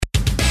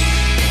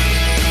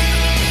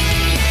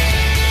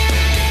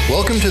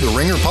Welcome to the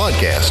Ringer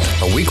Podcast,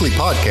 a weekly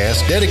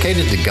podcast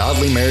dedicated to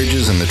godly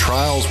marriages and the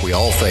trials we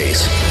all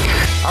face.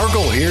 Our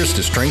goal here is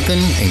to strengthen,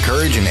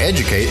 encourage, and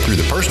educate through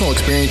the personal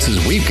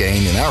experiences we've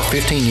gained in our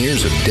 15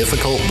 years of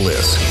difficult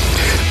bliss.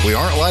 We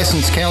aren't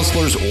licensed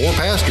counselors or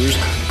pastors,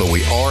 but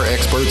we are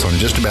experts on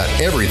just about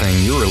everything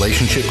your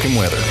relationship can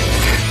weather.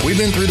 We've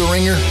been through the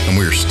ringer, and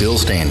we're still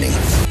standing.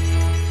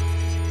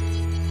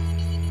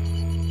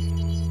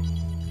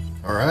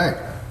 All right.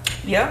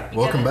 Yep.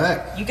 Welcome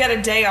back. You got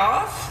a day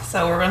off,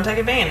 so we're going to take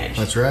advantage.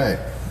 That's right.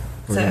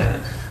 We're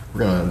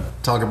going to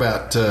talk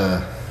about...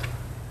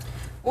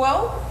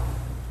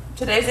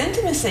 today's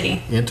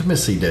intimacy.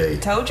 Intimacy Day.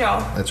 Told y'all.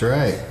 That's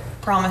right.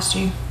 Promised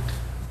you.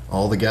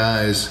 All the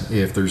guys,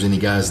 if there's any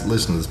guys that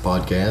listen to this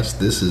podcast,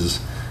 this is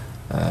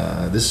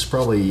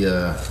probably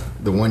the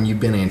one you've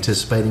been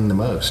anticipating the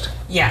most.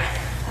 Yeah,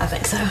 I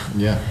think so.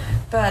 Yeah.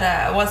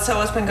 But what's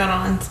been going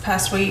on this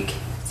past week?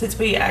 Since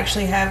we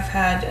actually have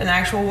had an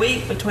actual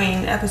week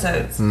between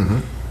episodes. Mm-hmm.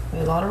 We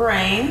had a lot of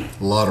rain.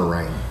 A lot of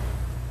rain.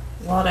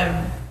 A lot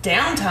of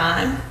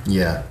downtime.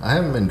 Yeah, I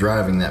haven't been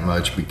driving that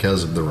much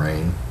because of the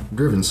rain. I've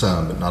driven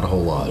some, but not a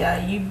whole lot.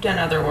 Yeah, you've done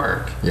other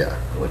work. Yeah.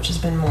 Which has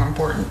been more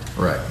important.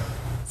 Right.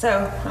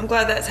 So, I'm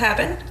glad that's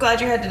happened.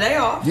 Glad you had today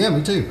off. Yeah,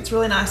 me too. It's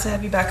really nice to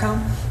have you back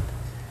home.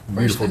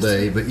 Beautiful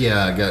day, but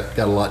yeah, I got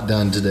a lot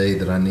done today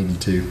that I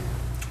needed to.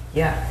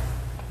 Yeah.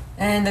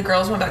 And the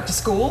girls went back to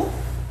school.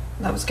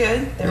 That was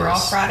good. They were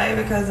off Friday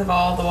because of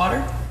all the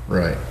water.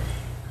 Right.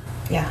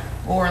 Yeah.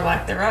 Or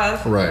lack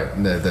thereof. Right.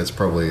 That's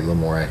probably a little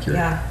more accurate.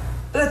 Yeah.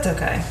 But that's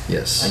okay.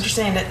 Yes. I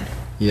understand it.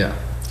 Yeah.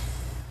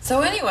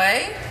 So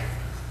anyway,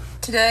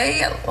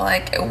 today,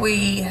 like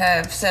we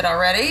have said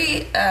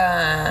already,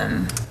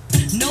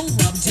 no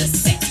rub, just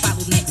sex.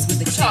 Follow next with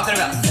the we're talking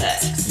about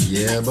sex.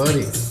 Yeah,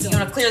 buddy. You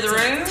want to clear the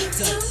room?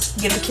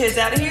 Get the kids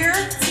out of here?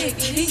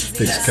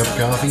 Fix a cup of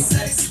coffee.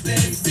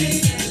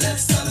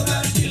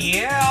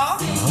 Yeah.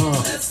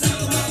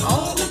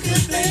 All the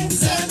good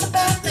things and the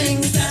bad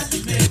things.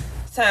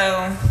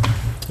 So,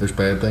 There's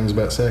bad things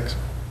about sex.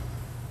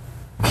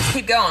 let's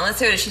keep going. Let's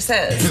see what she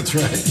says. That's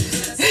right.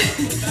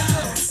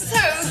 So,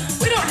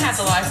 we don't have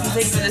the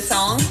licensing for this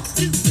song.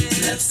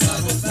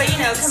 But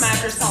come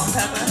after Salt and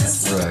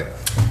Peppa. Right.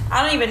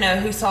 I don't even know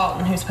who's Salt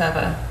and who's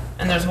Peppa.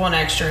 And there's one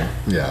extra.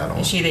 Yeah, I don't.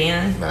 Is she the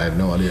end? I have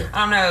no idea.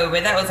 I don't know,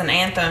 but that was an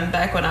anthem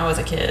back when I was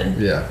a kid.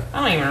 Yeah.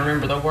 I don't even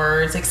remember the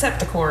words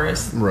except the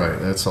chorus. Right.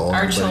 That's all.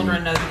 Our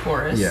children know the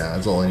chorus. Yeah,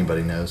 that's all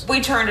anybody knows.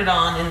 We turned it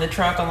on in the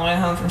truck on the way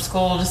home from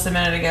school just a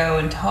minute ago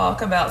and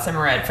talk about some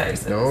red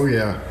faces. Oh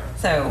yeah.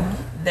 So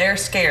they're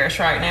scarce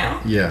right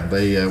now. Yeah.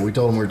 They. We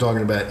told them we were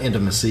talking about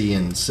intimacy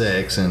and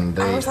sex, and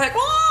they. I was like,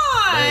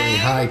 why? They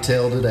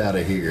hightailed it out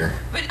of here.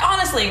 But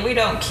honestly, we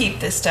don't keep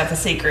this stuff a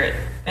secret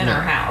in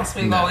our house.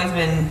 We've always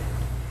been.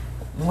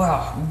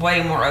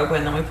 Way more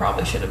open than we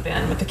probably should have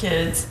been with the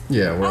kids.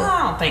 Yeah, well,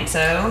 I don't think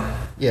so.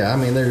 Yeah, I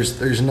mean,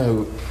 there's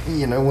no,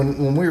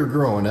 when we were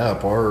growing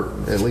up,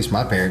 at least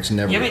my parents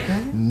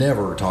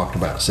never talked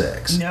about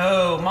sex.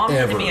 No, Mom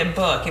Ever. handed me a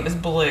book. It was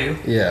blue.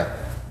 Yeah,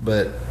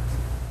 but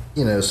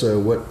so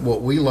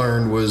what we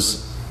learned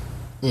was,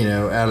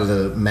 out of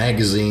the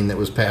magazine that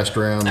was passed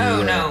around.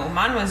 No,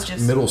 mine was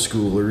just middle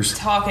schoolers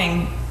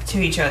talking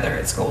to each other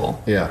at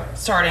school. Yeah.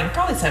 Starting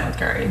probably 7th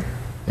grade.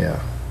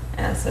 Yeah.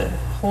 And it's a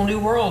whole new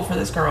world for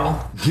this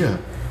girl. Yeah.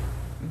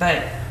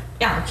 But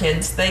yeah, our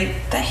kids,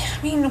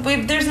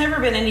 there's never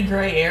been any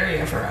gray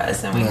area for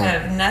us, and we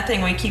have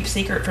nothing we keep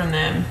secret from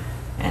them,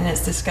 and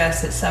it's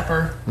discussed at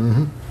supper.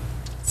 Mm-hmm.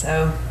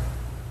 So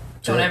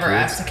don't ever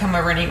ask to come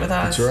over and eat with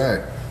us.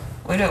 That's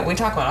right. We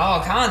talk about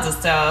all kinds of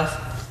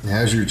stuff.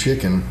 How's your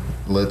chicken?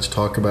 Let's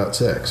talk about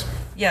sex.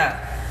 Yeah,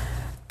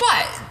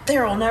 but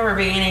there will never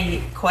be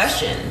any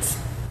questions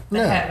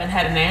that haven't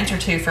had an answer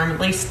to from at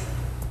least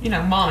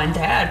Mom and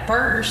Dad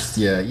first.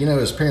 Yeah,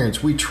 as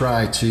parents, we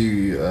try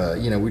to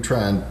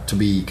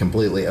be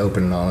completely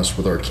open and honest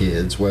with our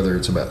kids, whether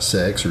it's about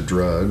sex or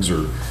drugs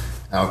or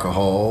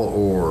alcohol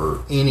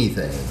or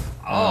anything.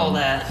 All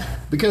that.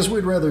 Because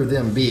we'd rather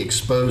them be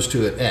exposed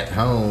to it at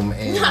home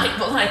and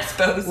not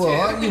exposed to it.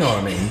 Well, you know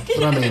what I mean.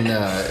 But I mean,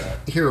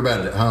 hear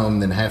about it at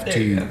home than have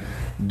to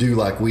do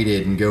like we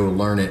did and go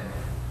learn it,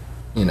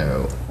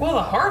 Well,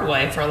 the hard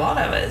way for a lot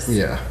of us.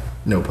 Yeah,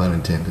 no pun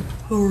intended.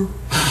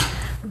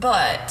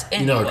 But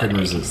anyway, I couldn't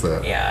resist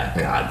that. Yeah,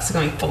 God, it's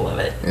going to be full of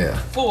it. Yeah.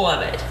 Full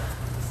of it.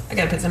 I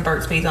got to put some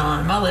Burt's Bees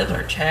on. My lips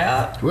are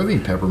chapped. Do we have any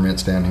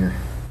peppermints down here?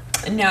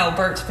 No,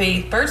 Burt's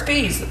Bees. Burt's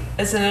Bees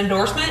is an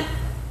endorsement.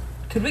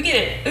 Could we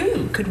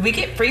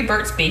get free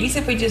Burt's Bees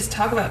if we just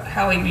talk about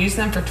how we've used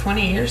them for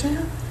 20 years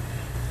now?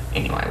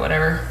 Anyway,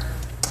 whatever.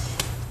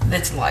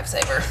 It's a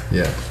lifesaver.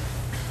 Yeah.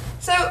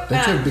 So,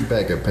 Don't you have a big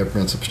bag of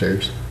peppermints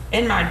upstairs?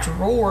 In my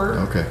drawer.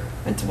 Okay.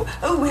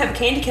 We have a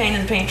candy cane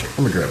in the pantry.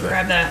 Let me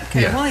grab that.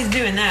 Okay, Yeah. while he's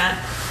doing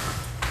that,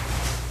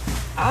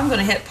 I'm going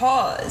to hit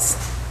pause.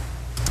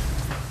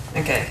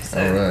 Okay, so.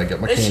 All right, I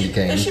got my candy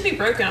cane. It should be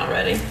broken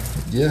already.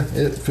 Yeah,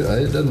 it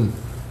doesn't.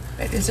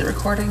 Wait, is it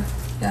recording?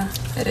 Yeah,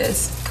 it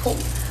is. Cool.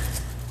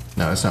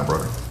 No, it's not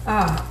broken.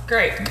 Oh,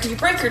 great. Did you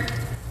break your...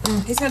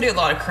 He's going to do a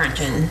lot of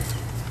crunching.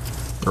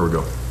 There we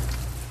go.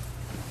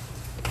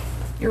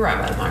 You're right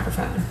by the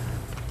microphone.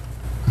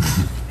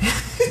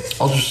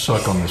 I'll just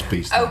suck on this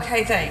piece. Then.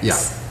 Okay, thanks. Yeah.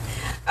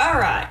 All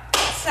right.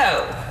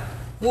 So,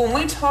 when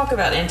we talk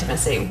about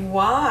intimacy,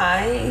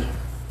 why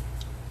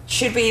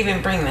should we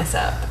even bring this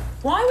up?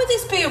 Why would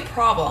this be a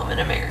problem in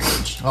a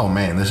marriage? Oh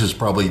man, this is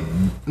probably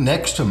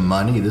next to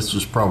money. This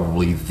was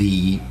probably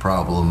the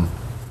problem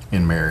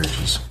in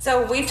marriages.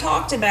 So we've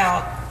talked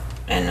about,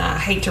 and I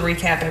hate to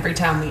recap every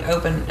time we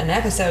open an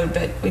episode,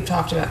 but we've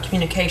talked about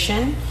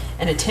communication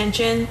and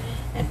attention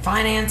and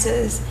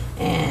finances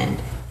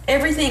and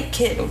everything.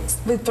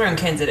 We've thrown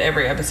kids at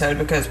every episode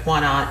because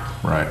why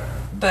not? Right.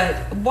 But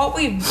what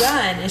we've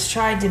done is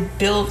tried to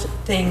build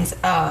things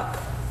up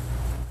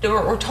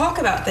or talk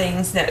about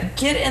things that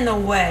get in the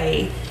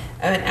way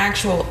of an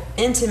actual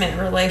intimate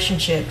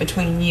relationship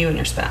between you and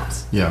your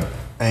spouse. Yeah.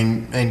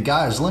 And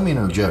guys, let me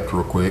interject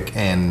real quick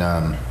and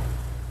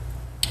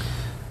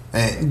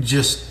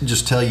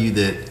just tell you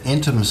that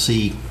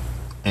intimacy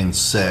and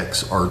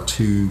sex are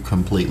two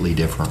completely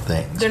different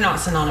things. They're not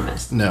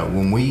synonymous. No,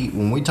 when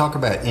we talk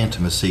about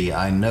intimacy,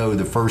 I know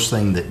the first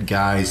thing that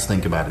guys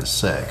think about is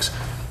sex.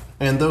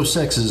 And though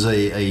sex is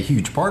a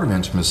huge part of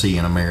intimacy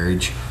in a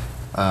marriage,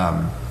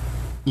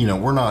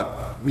 they're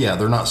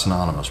not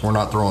synonymous. We're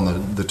not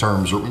throwing the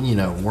terms,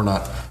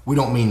 we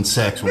don't mean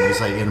sex when we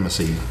say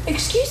intimacy.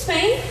 Excuse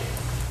me?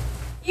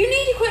 You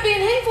need to quit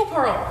being hateful,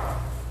 Pearl.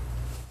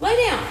 Lay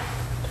down.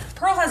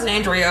 Pearl has an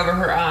injury over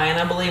her eye, and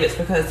I believe it's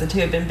because the two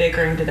have been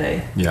bickering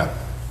today. Yeah.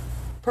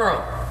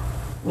 Pearl,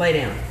 lay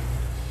down.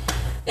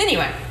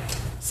 Anyway,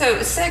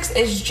 so sex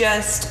is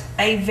just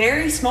a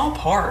very small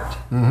part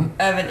of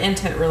an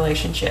intimate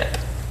relationship.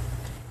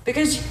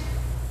 Because,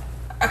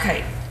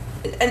 okay,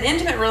 an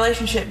intimate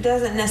relationship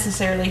doesn't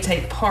necessarily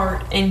take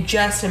part in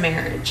just a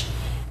marriage.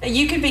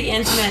 You could be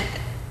intimate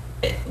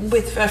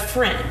with a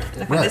friend.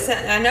 Okay, right.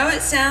 I know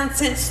it sounds,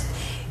 since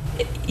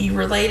you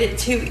relate it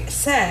to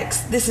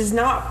sex, this is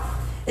not,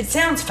 it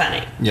sounds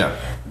funny. Yeah.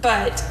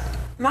 But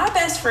my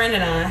best friend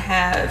and I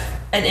have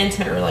an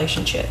intimate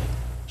relationship.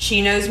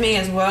 She knows me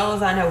as well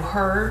as I know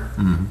her.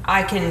 Mm-hmm.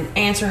 I can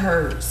answer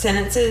her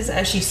sentences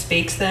as she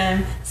speaks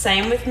them.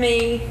 Same with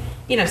me.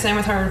 Same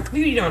with her.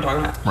 You know what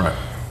I'm talking about. Right.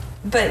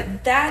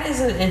 But that is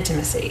an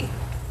intimacy.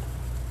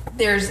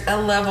 There's a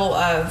level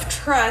of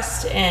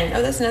trust and,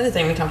 that's another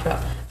thing we talked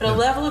about, but a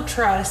level of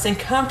trust and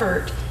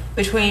comfort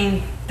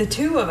between the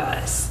two of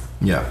us.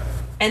 Yeah.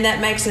 And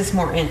that makes us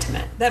more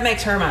intimate. That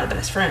makes her my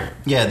best friend.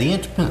 Yeah,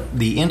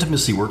 the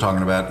intimacy we're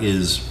talking about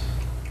is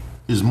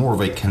more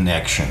of a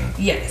connection.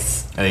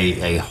 Yes.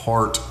 A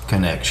heart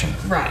connection.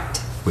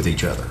 Right. With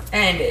each other.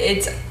 And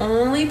it's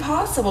only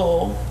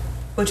possible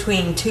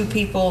between two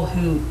people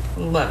who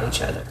love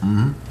each other.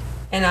 Mm-hmm.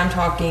 And I'm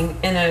talking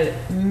in a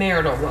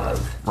marital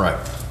love. Right.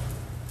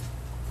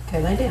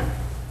 Okay, lay down.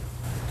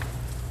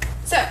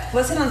 So,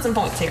 let's hit on some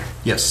points here.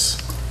 Yes.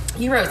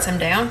 You wrote some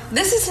down.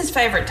 This is his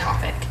favorite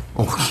topic.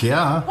 Oh,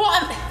 yeah.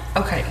 Well,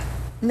 okay.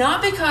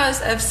 Not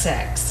because of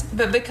sex,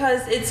 but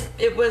because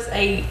it was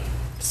a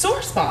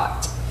sore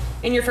spot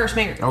in your first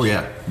marriage. Oh,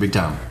 yeah. Big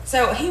time.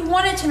 So, he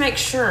wanted to make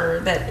sure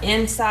that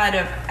inside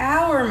of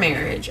our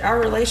marriage, our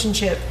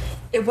relationship,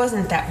 it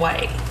wasn't that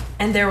way.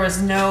 And there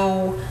was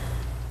nothing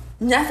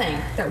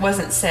that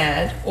wasn't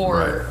said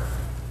or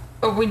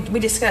we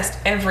discussed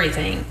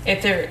everything.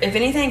 If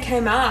anything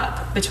came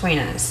up between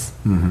us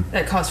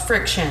that caused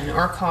friction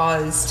or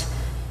caused,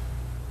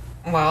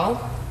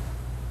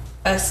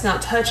 us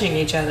not touching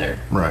each other.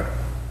 Right.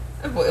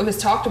 It was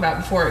talked about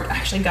before it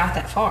actually got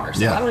that far.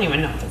 So I don't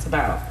even know what it's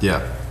about.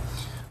 Yeah.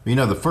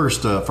 The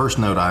first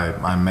note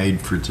I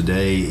made for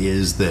today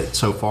is that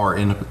so far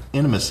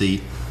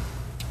intimacy,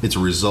 it's a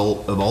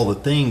result of all the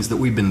things that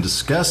we've been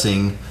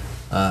discussing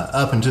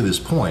up until this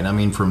point. I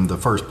mean, from the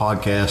first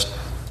podcast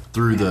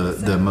through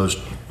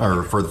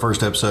for the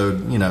first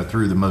episode,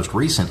 through the most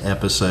recent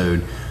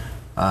episode,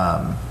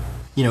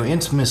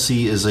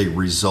 intimacy is a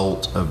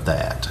result of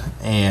that.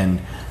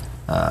 And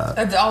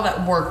of all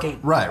that working.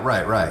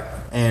 Right.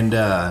 And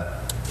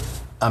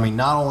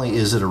not only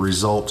is it a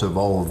result of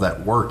all of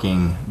that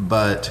working,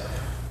 but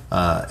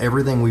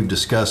everything we've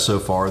discussed so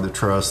far, the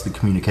trust, the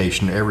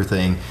communication,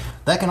 everything,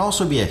 that can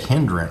also be a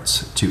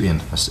hindrance to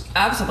intimacy.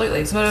 Absolutely.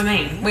 That's what I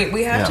mean.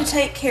 We have to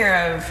take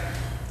care of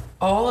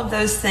all of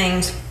those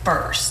things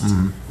first.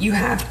 Mm-hmm. You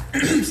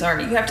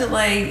have to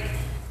lay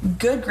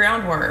good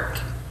groundwork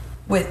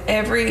with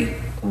every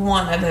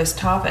one of those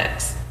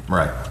topics.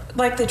 Right.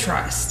 Like the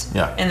trust.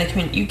 Yeah. And the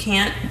community. You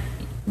can't,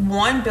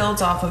 one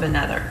builds off of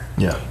another.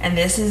 Yeah. And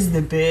this is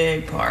the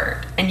big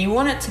part. And you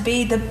want it to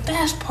be the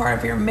best part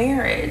of your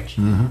marriage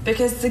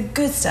because the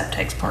good stuff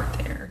takes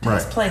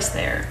place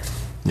there.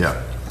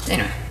 Yeah.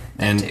 Anyway.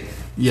 And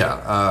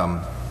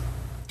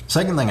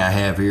second thing I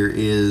have here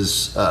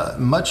is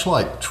much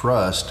like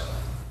trust,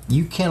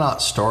 you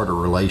cannot start a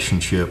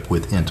relationship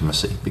with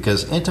intimacy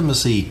because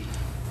intimacy,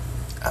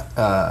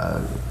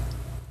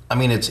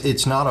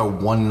 it's not a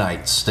one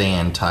night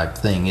stand type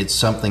thing. It's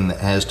something that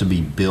has to be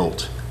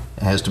built.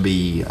 It has to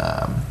be,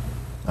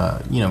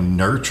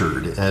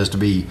 nurtured.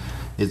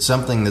 It It's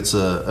something that's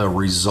a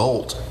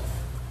result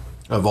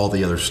of all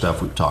the other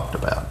stuff we've talked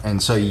about.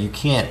 And so you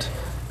can't,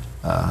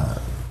 and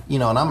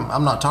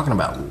I'm not talking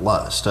about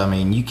lust. I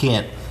mean, you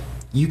can't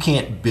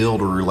build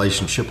a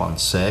relationship on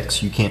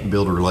sex. You can't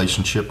build a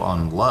relationship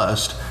on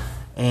lust.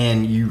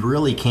 And you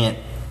really can't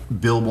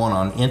build one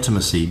on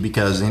intimacy,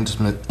 because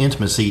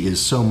intimacy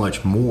is so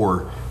much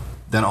more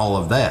than all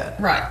of that.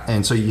 Right.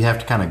 And so you have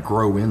to kind of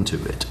grow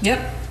into it.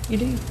 Yep, you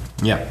do.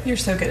 Yeah. You're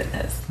so good at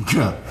this.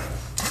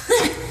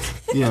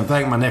 In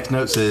fact, my next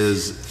note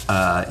says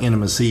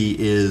intimacy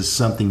is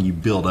something you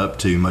build up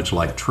to, much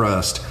like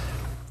trust.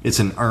 It's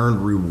an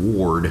earned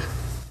reward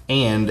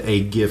and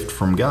a gift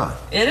from God.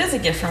 It is a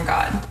gift from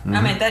God. Mm-hmm.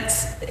 I mean,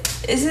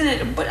 isn't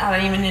it? But I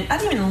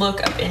didn't even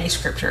look up any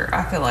scripture.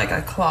 I feel like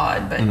I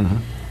clawed, but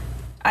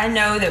I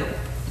know that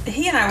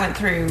he and I went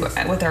through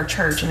with our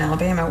church in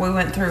Alabama. We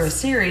went through a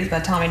series by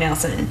Tommy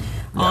Nelson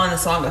on the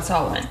Song of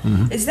Solomon.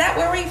 Mm-hmm. Is that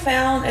where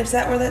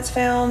that's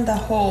found? The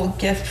whole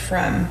gift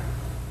from.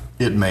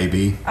 It may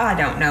be. I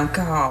don't know.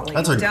 Golly,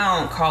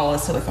 don't call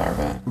us to the car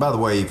phone. By the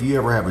way, if you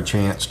ever have a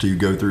chance to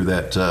go through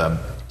that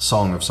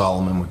Song of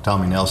Solomon with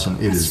Tommy Nelson,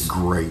 it is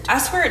great. I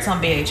swear it's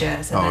on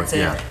VHS, and that's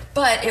it.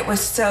 But it was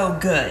so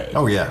good.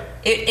 Oh yeah.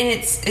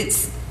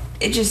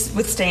 It just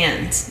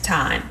withstands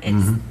time.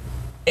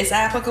 It's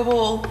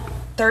applicable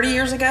 30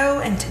 years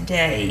ago and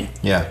today.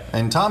 Yeah,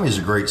 and Tommy's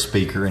a great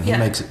speaker, and he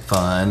makes it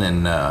fun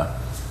and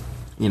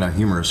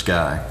humorous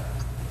guy.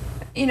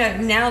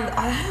 Now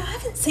I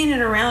haven't seen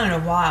it around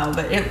in a while,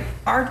 but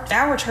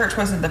our church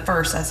wasn't the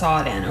first I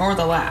saw it in, or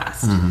the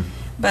last. Mm-hmm.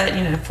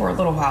 But for a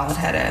little while it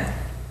had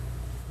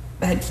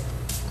I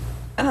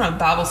don't know,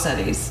 Bible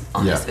studies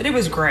on this, but it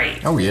was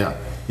great. Oh yeah,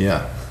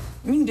 yeah.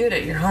 You can do it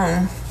at your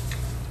home.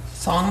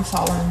 Song of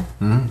Solomon.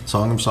 Mm-hmm.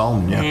 Song of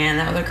Solomon. Yeah. Man,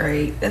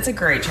 that's a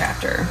great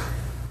chapter.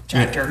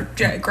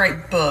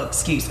 Great book.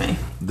 Excuse me.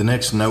 The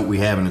next note we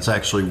have, and it's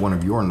actually one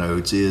of your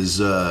notes, is.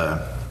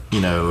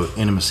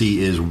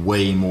 Intimacy is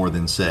way more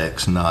than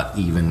sex, not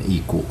even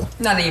equal.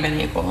 Not even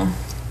equal.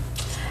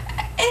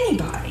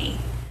 Anybody.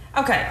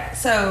 Okay,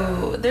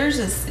 so there's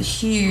this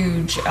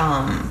huge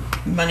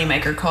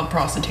moneymaker called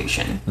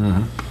prostitution.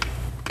 Mm-hmm.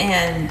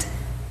 And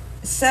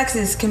sex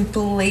is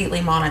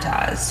completely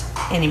monetized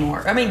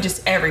anymore. I mean,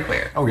 just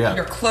everywhere. Oh, yeah.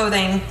 Your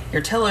clothing,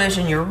 your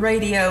television, your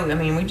radio. I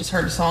mean, we just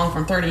heard a song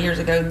from 30 years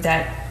ago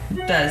that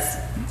does.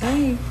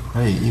 Hey,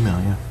 email,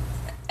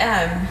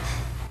 yeah.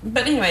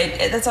 But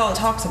anyway, that's all it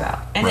talks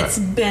about. And it's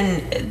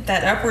been,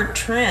 that upward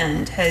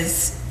trend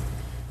has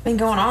been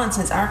going on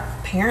since our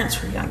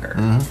parents were younger.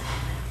 Mm-hmm.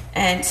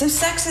 And so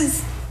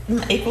sex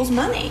equals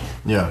money.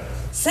 Yeah.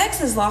 Sex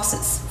has lost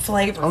its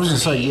flavor. I was going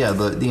to say, yeah,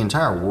 the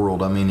entire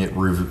world, I mean, it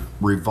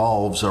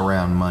revolves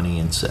around money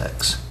and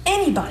sex.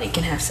 Anybody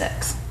can have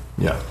sex.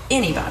 Yeah.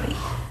 Anybody.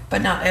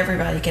 But not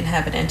everybody can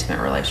have an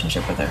intimate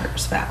relationship with their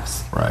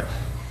spouse. Right.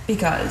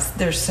 Because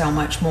there's so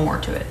much more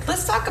to it.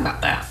 Let's talk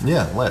about that.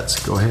 Yeah,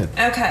 let's. Go ahead.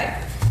 Okay.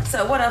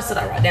 So what else did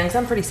I write down? Because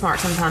I'm pretty smart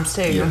sometimes,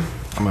 too. Yeah.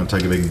 I'm going to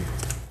take a big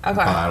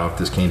bite off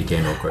this candy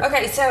cane real quick.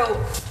 Okay,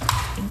 so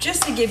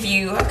just to give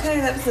you...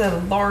 Okay, that was a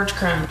large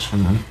crunch.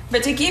 Mm-hmm.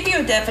 But to give you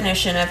a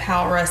definition of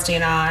how Rusty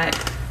and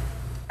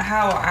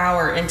how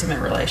our intimate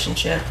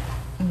relationship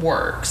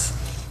works,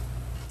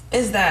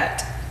 is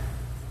that's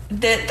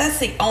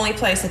the only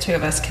place the two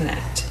of us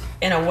connect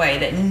in a way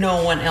that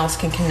no one else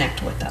can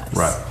connect with us.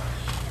 Right.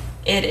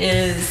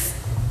 It's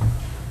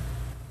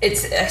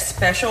a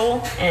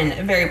special and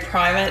very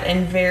private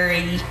and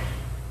very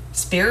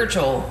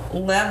spiritual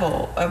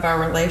level of our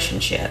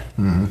relationship.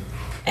 Mm-hmm.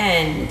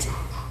 And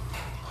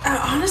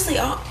honestly,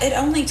 it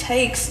only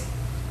takes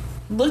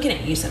looking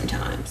at you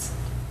sometimes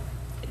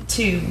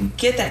to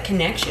get that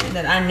connection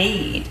that I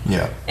need.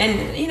 Yeah.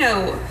 And,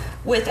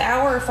 with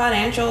our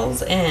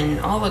financials and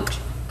all the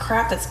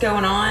crap that's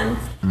going on,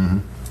 mm-hmm.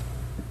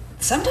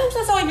 Sometimes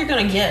that's all you're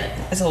going to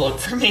get is a look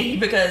from me,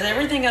 because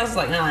everything else is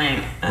like, no,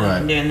 I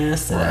ain't doing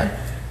this today. Right.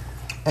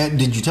 And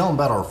did you tell them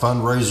about our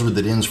fundraiser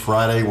that ends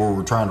Friday, where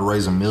we're trying to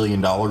raise $1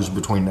 million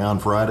between now and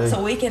Friday?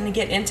 So we can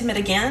get intimate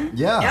again?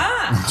 Yeah.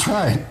 That's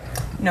right.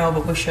 No,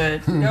 but we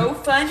should.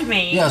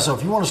 GoFundMe. Yeah, so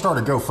if you want to start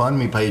a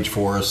GoFundMe page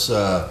for us,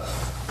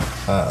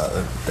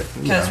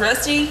 because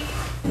Rusty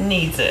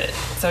needs it.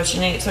 So what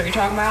you're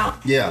talking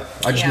about? Yeah.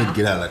 I just need to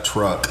get out of that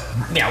truck.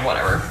 Yeah,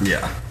 whatever.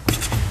 Yeah.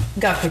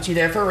 God put you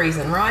there for a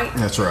reason, right?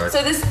 That's right.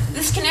 So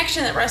this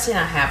connection that Rusty and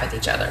I have with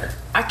each other,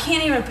 I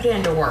can't even put it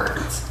into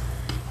words,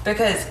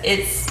 because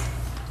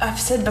I've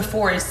said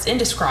before, it's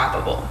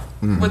indescribable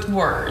with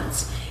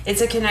words. It's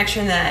a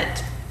connection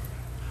that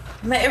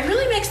it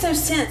really makes no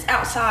sense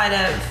outside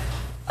of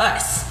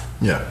us.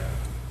 Yeah.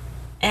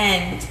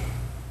 And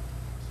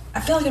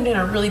I feel like I'm doing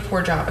a really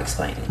poor job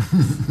explaining.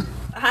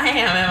 I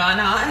am I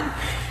not?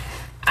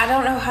 I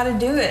don't know how to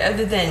do it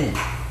other than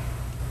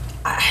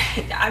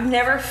I've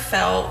never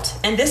felt,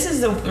 and this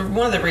is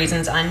one of the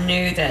reasons I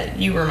knew that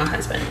you were my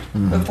husband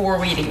before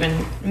we'd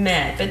even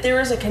met, but there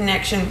was a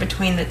connection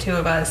between the two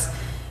of us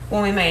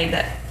when we made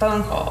that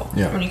phone call,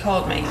 when you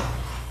called me,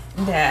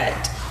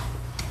 that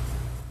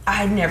I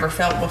had never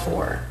felt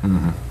before.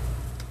 Mm-hmm.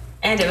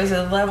 And it was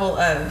a level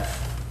of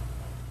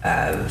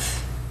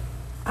of,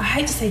 I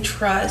hate to say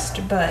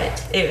trust,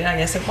 but I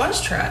guess it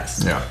was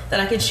trust. Yeah. That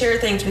I could share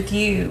things with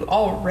you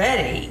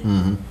already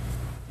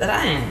that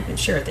I didn't even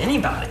share with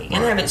anybody, and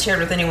haven't shared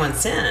with anyone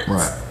since.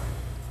 Right.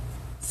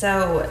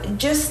 So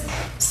just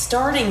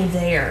starting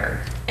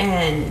there,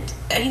 and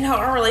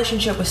our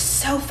relationship was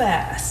so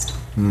fast,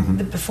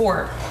 the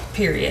before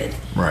period.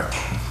 Right.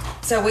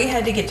 So we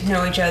had to get to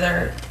know each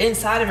other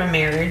inside of a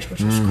marriage,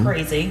 which was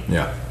crazy.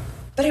 Yeah.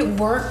 But it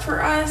worked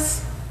for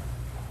us.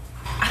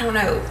 I don't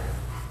know.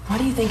 Why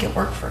do you think it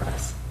worked for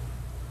us?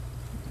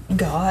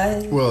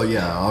 God? Well,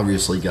 yeah,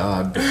 obviously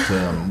God,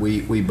 but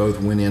we both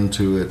went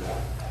into it.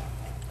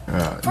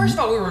 First of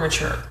all, we were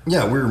mature.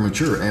 Yeah, we were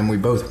mature, and we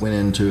both went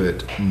into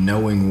it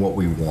knowing what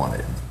we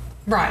wanted.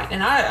 Right,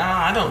 and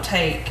I don't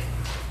take,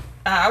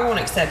 I won't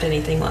accept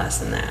anything less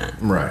than that.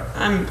 Right.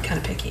 I'm kind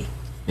of picky.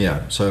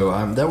 Yeah, so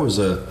that was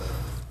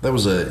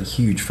a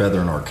huge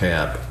feather in our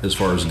cap as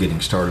far as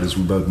getting started, as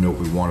we both knew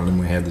what we wanted, and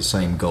we had the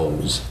same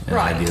goals and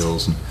Right.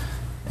 ideals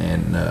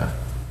and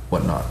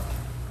whatnot.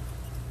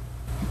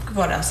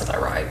 What else did I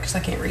write? Because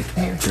I can't read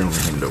from here. Here, let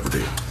me hand it over to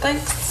you.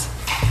 Thanks.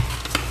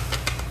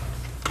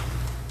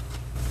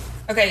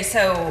 Okay,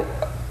 so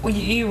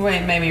you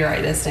made me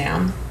write this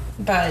down,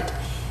 but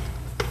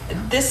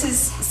this is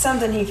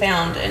something he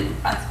found, and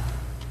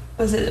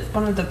was it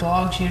one of the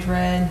blogs you'd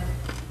read?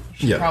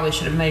 You probably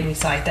should have made me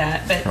cite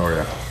that. But Oh,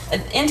 yeah.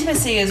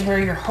 Intimacy is where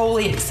you're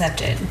wholly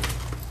accepted,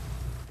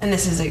 and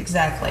this is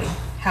exactly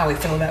how we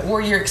feel about it.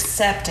 Where you're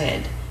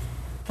accepted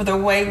for the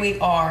way we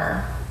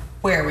are,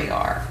 where we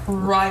are,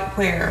 right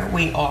where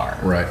we are.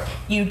 Right.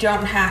 You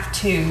don't have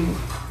to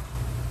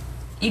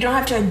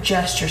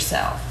adjust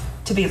yourself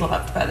to be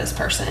loved by this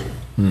person.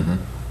 Mm-hmm.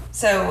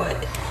 So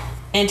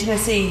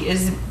intimacy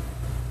is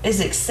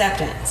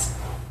acceptance.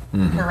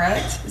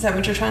 Correct? Is that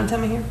what you're trying to tell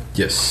me here?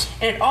 Yes.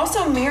 And it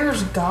also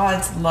mirrors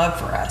God's love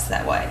for us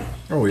that way.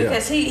 Oh, yeah.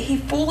 Because he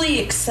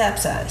fully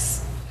accepts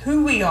us,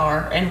 who we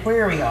are and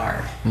where we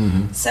are.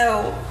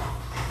 So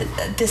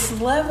this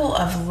level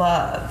of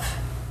love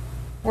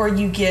where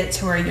you get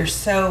to where you're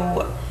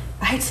so,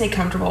 I hate to say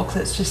comfortable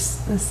because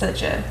it's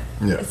such a,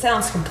 it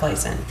sounds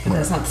complacent, but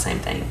that's not the same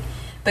thing.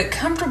 But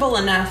comfortable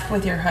enough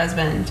with your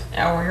husband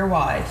or your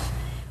wife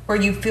where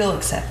you feel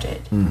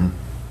accepted.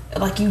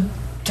 Like you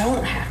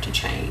don't have to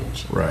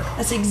change. Right.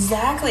 That's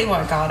exactly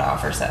what God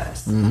offers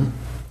us. And,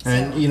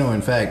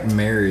 in fact,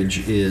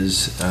 marriage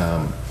is,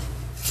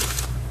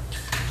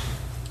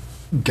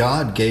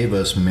 God gave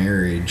us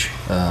marriage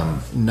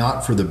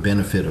not for the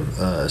benefit of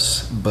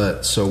us,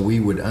 but so we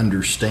would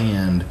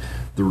understand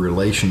the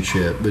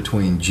relationship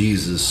between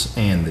Jesus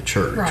and the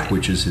church, Right.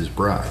 which is his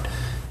bride.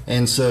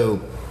 And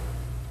so,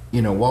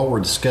 while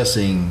we're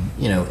discussing,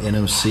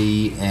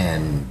 intimacy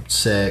and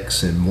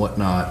sex and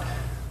whatnot,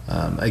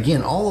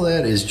 again, all of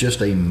that is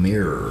just a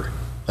mirror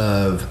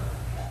of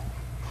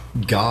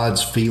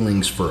God's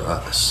feelings for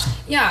us.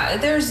 Yeah,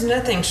 there's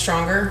nothing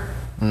stronger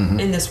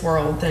in this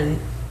world than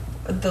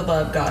the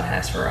love God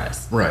has for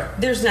us. Right.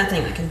 There's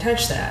nothing that can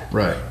touch that.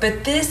 Right.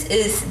 But this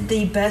is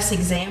the best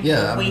example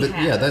we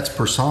have. Yeah, that's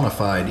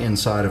personified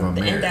inside of a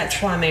marriage. And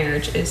that's why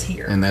marriage is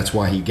here. And that's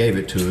why he gave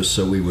it to us,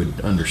 so we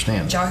would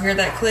understand. Did y'all hear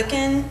that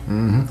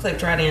clicking?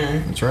 Clicked right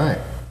in. That's right.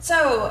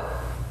 So,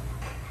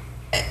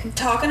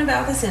 talking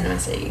about this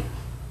intimacy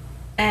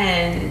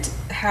and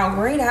how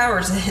great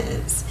ours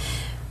is,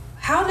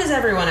 how does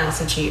everyone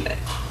else achieve it?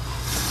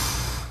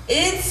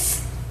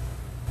 It's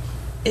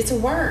a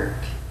work.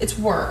 It's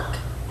work.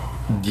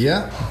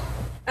 Yeah.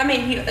 I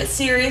mean,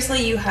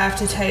 seriously, you have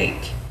to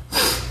take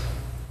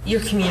your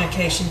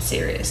communication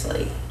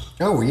seriously.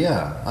 Oh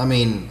yeah. I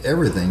mean,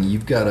 everything.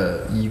 You've got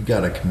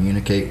to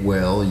communicate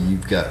well.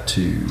 You've got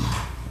to.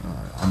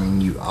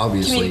 You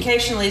obviously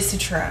Communication leads to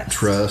trust.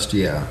 trust.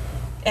 Yeah.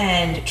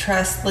 And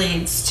trust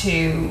leads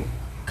to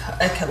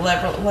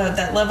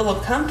that level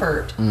of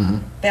comfort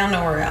found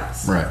nowhere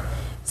else. Right.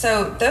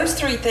 So those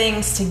three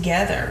things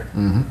together,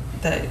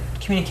 the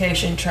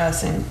communication,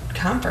 trust, and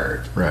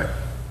comfort, Right.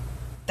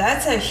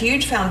 that's a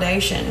huge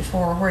foundation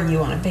for where you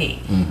want to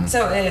be.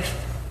 So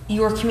if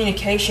your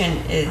communication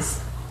is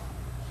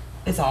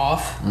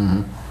off,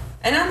 and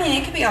I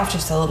mean it could be off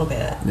just a little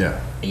bit. Yeah.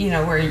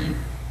 Where you,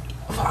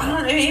 I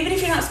don't know, even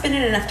if you're not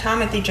spending enough time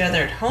with each other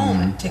at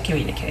home to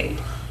communicate,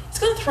 it's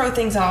going to throw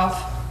things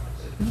off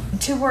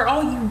to where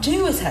all you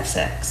do is have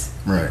sex.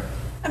 Right.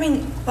 I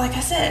mean, like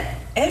I said,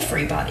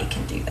 everybody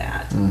can do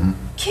that.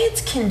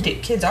 Kids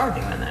are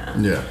doing that.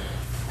 Yeah.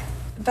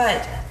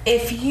 But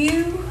if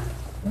you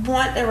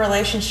want a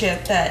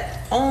relationship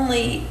that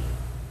only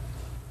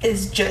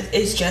is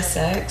just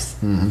sex,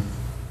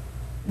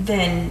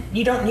 then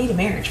you don't need a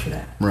marriage for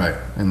that. Right.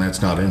 And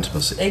that's not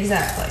intimacy.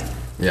 Exactly.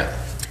 Yeah.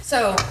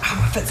 So,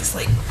 my foot's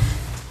asleep.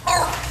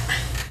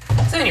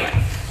 So anyway,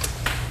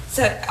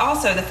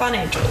 also the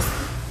financials.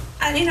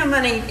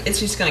 Money is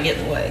just going to get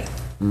in the way.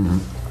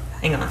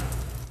 Hang on.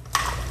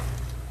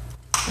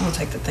 I'm going to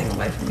take the thing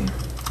away from you.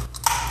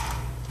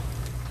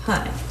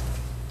 Honey,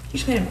 you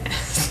just made a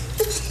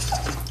mess.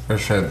 I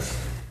just had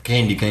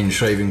candy cane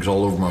shavings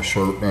all over my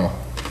shirt now.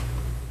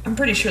 I I'm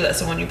pretty sure that's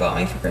the one you bought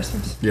me for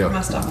Christmas. Yeah. For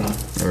my stocking.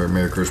 All right,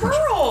 Merry Christmas.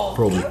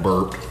 Pearl just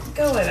burped.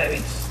 Go away,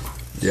 baby.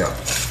 Yeah.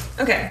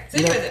 Okay, so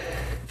anyway,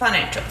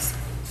 financials.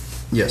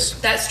 Yes.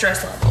 That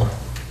stress level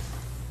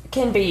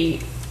can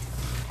be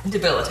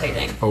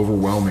debilitating.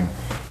 Overwhelming.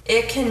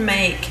 It can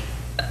make,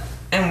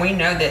 and we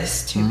know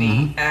this to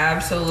be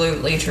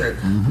absolutely true.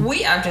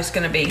 I'm just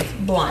going to be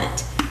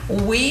blunt.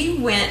 We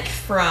went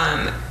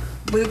from,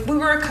 we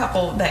were a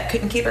couple that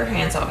couldn't keep our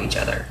hands off each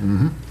other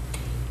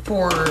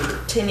for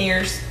 10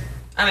 years.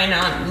 I mean,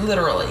 not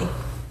literally.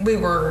 We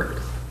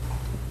were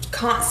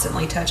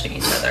constantly touching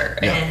each other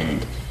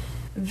and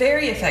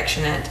very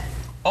affectionate,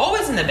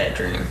 always in the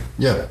bedroom.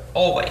 Yeah.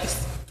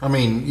 Always. I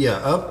mean, yeah,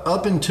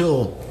 up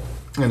until,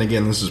 and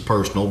again, this is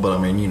personal, but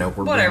I mean, you know,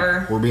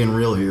 we're being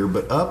real here,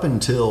 but up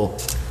until,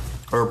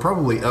 or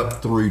probably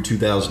up through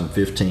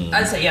 2015.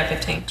 I'd say,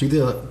 15.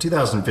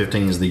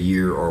 2015 is the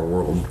year our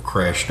world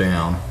crashed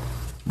down.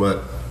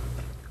 But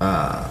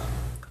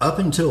up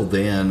until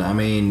then, I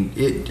mean,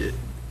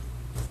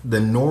 the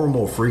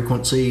normal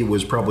frequency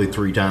was probably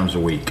 3 times a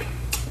week.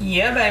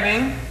 Yeah,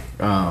 baby.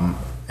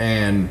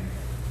 And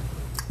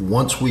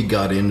once we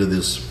got into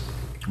this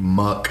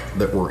muck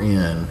that we're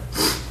in,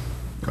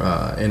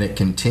 and it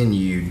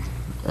continued.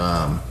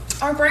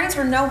 Our brains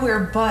were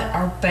nowhere but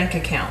our bank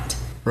account.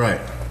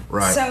 Right.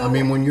 So, I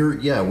mean, when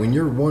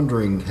you're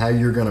wondering how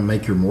you're going to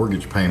make your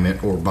mortgage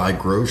payment, or buy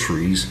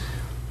groceries,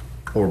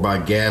 or buy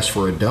gas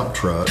for a dump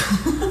truck,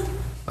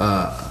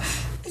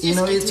 you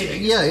know,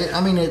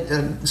 I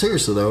mean,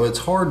 seriously though, it's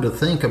hard to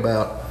think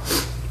about.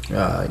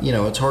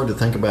 It's hard to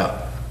think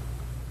about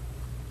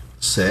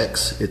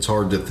sex. It's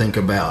hard to think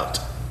about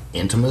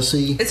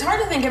intimacy. It's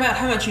hard to think about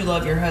how much you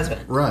love your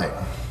husband. Right.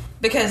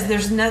 Because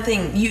there's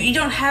nothing, you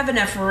don't have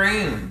enough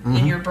room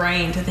in your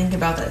brain to think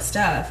about that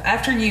stuff.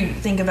 After you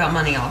think about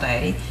money all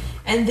day,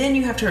 and then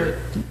you have to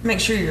make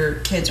sure your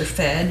kids are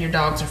fed, your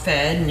dogs are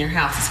fed, and your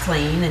house is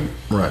clean. And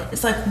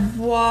it's like,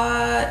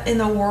 what in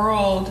the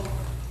world,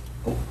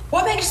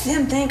 what makes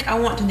him think I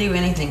want to do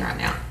anything right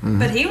now?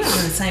 But he was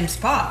in the same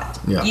spot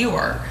you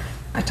were.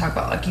 I talk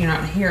about like you're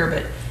not here,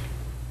 but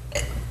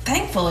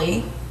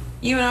thankfully,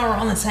 you and I were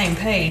on the same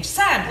page.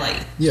 Sadly,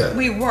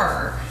 we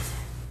were.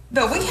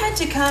 But we had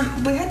to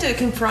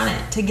confront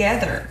it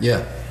together.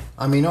 Yeah.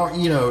 I mean,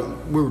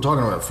 we were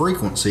talking about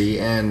frequency,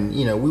 and,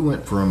 we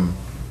went from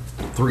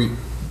 3,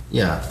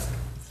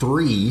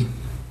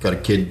 got a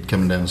kid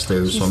coming down the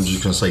stairs, so I'm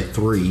just going to say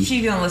 3.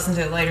 She's going to listen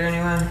to it later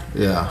anyway.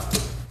 Yeah.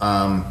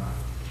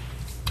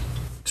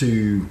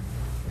 To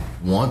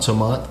once a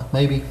month,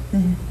 maybe.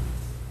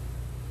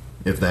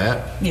 If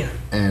that. Yeah.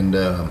 And,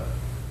 and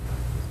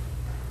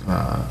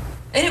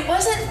it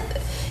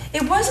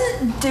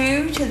wasn't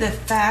due to the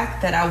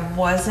fact that I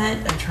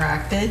wasn't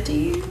attracted to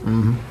you,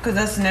 because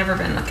that's never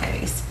been the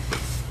case.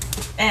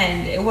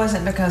 And it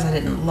wasn't because I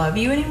didn't love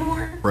you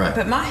anymore. Right.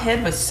 But my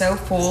head was so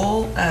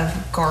full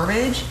of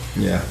garbage.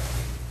 Yeah.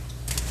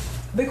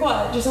 Be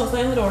quiet. Just don't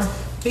slam the door.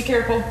 Be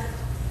careful.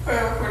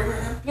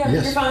 Yeah,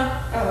 yes. You're fine.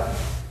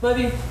 Love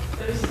you.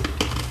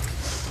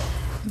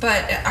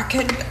 But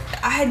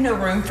I had no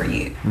room for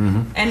you.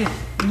 And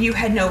you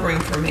had no room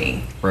for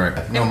me.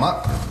 Right. No,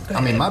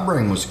 my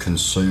brain was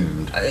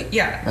consumed.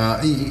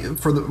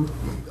 For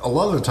a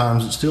lot of the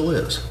times it still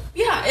is.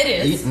 Yeah, it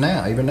is.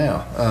 Even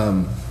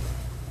now.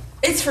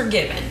 It's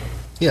forgiven.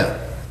 Yeah.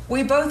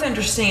 We both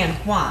understand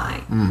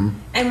why.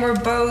 And we're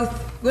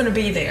both going to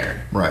be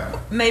there. Right.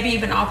 Maybe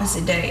even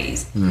opposite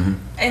days.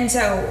 And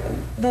so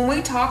when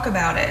we talk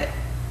about it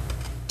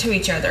to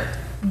each other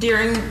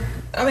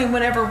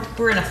whenever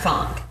we're in a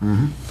funk,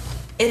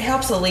 it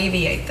helps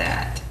alleviate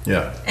that.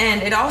 Yeah.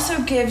 And it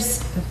also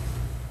gives,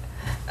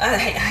 I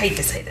hate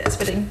to say this,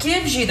 but it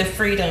gives you the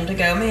freedom to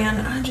go,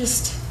 man, I'm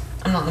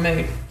not in the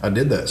mood. I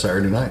did that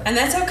Saturday night. And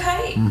that's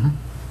okay.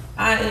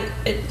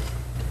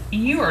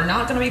 You are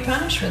not going to be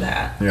punished for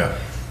that. Yeah.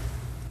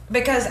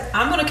 Because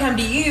I'm going to come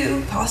to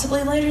you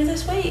possibly later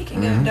this week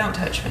and go, don't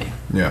touch me.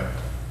 Yeah.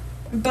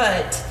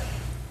 But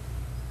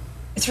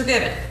it's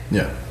forgiven.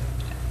 Yeah.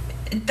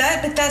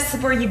 But that's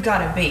where you've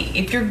got to be.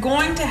 If you're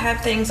going to have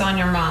things on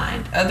your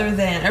mind other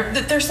than, or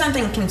there's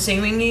something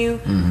consuming you,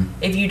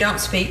 if you don't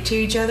speak to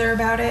each other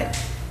about it.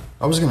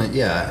 I was gonna,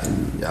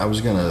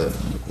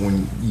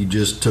 when you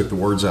just took the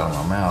words out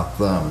of my mouth,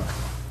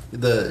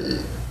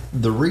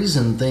 the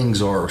reason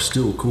things are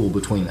still cool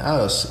between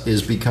us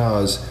is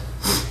because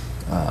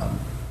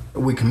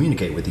we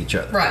communicate with each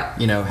other. Right.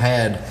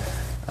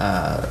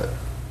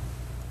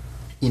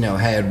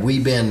 Had we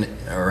been,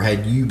 or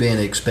had you been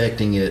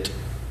expecting it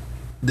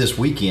this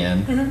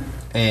weekend,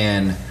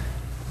 and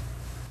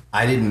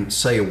I didn't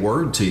say a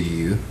word to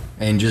you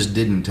and just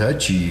didn't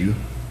touch you,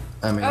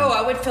 I mean,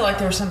 I would feel like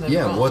there was something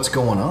wrong. What's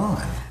going on?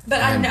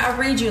 But I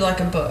read you like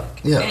a book.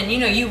 Yeah. And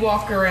you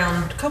walked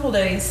around a couple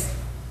days,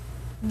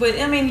 but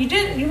I mean,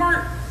 you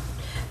weren't,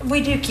 we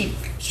do keep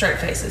straight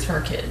faces for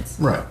our kids.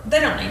 Right. They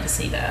don't need to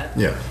see that.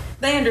 Yeah.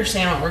 They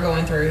understand what we're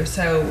going through,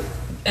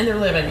 and they're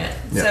living it.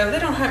 Yeah. So they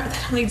don't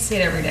need to see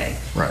it every day.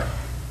 Right.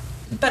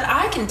 But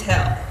I can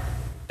tell,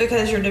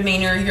 because your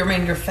demeanor,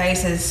 your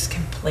face is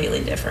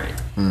completely different.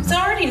 So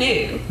I already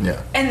knew.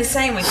 Yeah. And the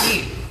same with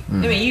you.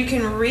 I mean, you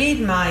can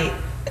read my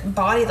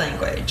body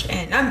language,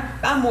 and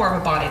I'm more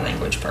of a body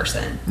language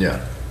person Yeah.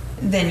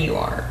 than you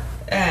are,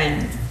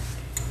 and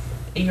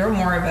you're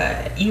more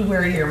of you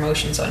wear your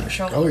emotions on your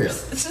shoulders. Oh, yeah.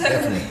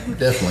 So-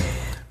 Definitely.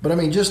 But I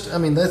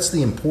mean, that's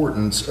the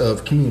importance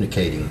of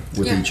communicating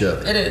with Yeah, each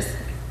other. It is.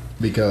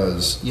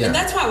 Because, And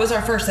that's why it was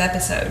our first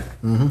episode.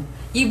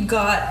 You've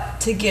got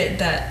to get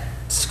that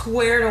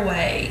squared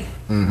away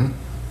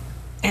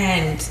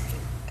and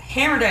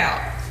hammered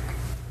out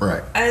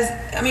right.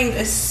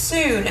 as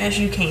soon as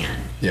you can.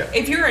 Yeah.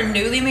 If you're a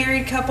newly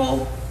married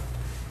couple,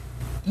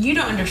 you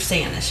don't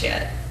understand this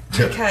yet.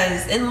 Yeah.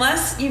 Because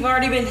unless you've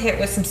already been hit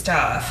with some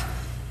stuff,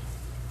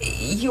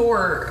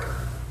 you're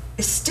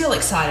still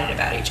excited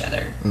about each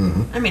other.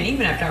 I mean,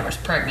 even after I was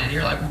pregnant,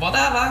 you're like,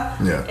 whatever.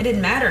 Yeah. It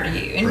didn't matter to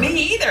you. And Right.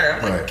 me either. I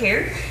didn't Right.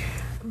 care.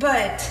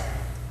 But,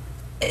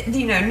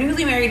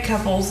 newly married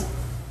couples,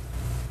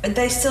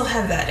 they still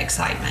have that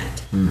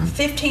excitement.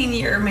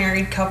 15-year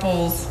married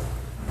couples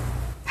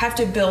have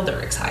to build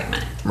their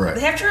excitement. Right.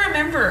 They have to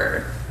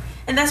remember.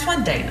 And that's why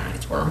day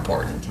nights were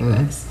important to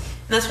us.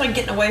 And that's why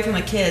getting away from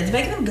the kids,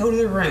 making them go to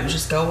their rooms,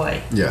 just go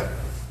away Yeah.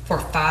 for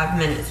 5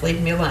 minutes,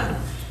 leave me alone.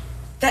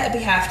 That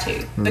we have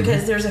to,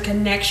 because there's a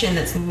connection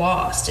that's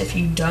lost if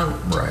you don't.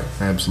 Right.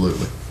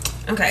 Absolutely.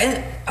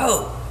 Okay.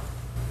 And,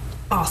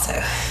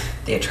 also,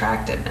 the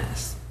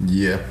attractiveness.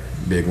 Yeah.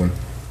 Big one.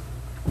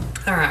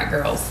 All right,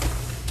 girls.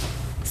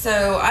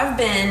 So I've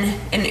been,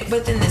 and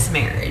within this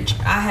marriage,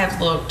 I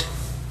have looked.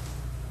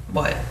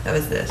 What? That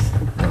was this.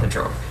 The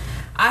drawer.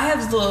 I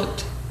have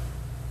looked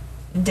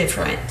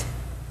different.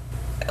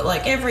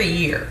 Like every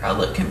year, I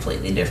look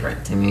completely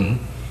different to me.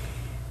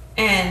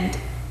 And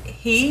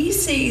he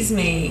sees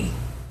me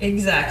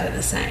exactly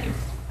the same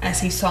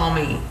as he saw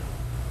me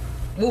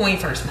when we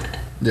first met.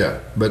 Yeah.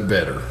 But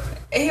better.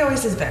 He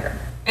always is better.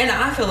 And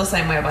I feel the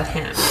same way about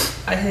him.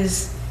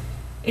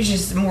 It's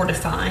just more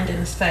defined in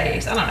his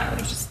face. I don't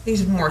know.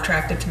 He's more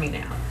attractive to me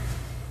now.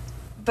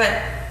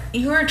 But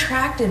your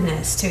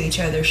attractiveness to each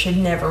other should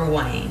never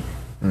wane.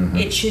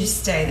 It should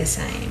stay the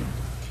same.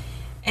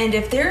 And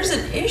if there's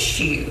an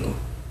issue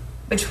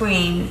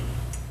between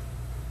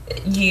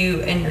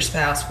you and your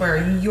spouse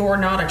where you're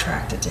not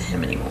attracted to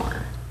him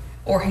anymore,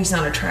 or he's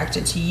not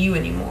attracted to you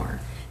anymore,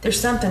 there's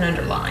something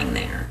underlying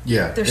there.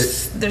 Yeah,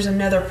 There's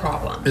another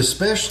problem.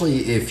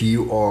 Especially if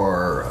you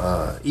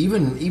are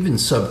even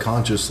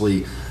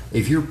subconsciously,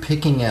 if you're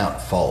picking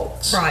out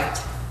faults. Right.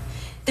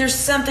 There's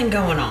something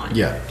going on.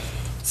 Yeah.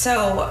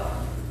 So,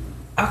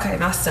 okay,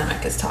 my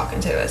stomach is talking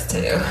to us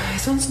too.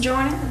 This one's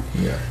joining.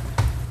 Yeah.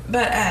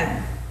 But,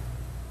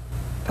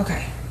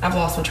 okay, I've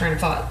lost my train of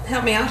thought.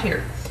 Help me out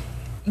here.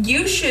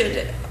 You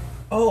should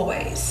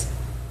always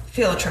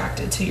feel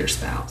attracted to your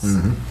spouse.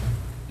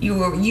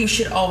 You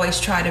should always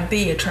try to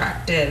be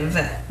attractive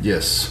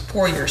Yes.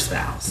 for your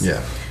spouse.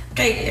 Yeah.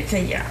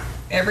 Okay, yeah.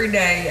 Every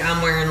day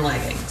I'm wearing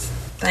leggings.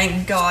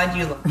 Thank God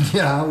you look.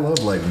 Yeah, I love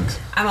leggings.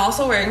 I'm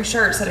also wearing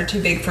shirts that are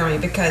too big for me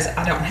because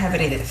I don't have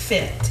any that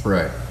fit.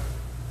 Right.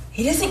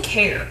 He doesn't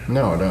care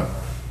No, I don't.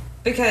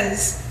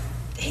 because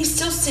he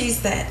still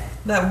sees that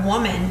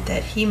woman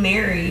that he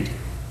married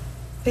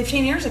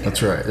 15 years ago.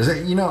 That's right.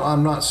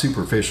 I'm not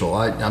superficial.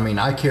 I mean,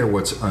 I care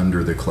what's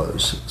under the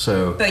clothes.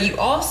 So. But you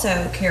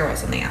also care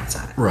what's on the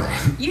outside. Right.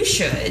 You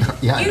should.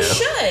 Yeah, I you know.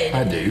 should.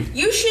 I do.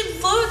 You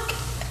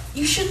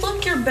should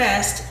look your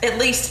best. At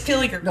least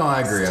feel your No,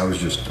 I best. agree. I was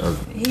just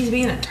He's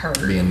being a turd.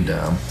 being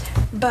dumb.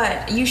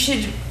 But you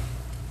should.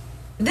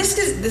 This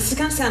is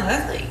gonna sound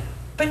ugly,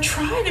 but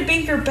try to be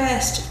your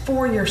best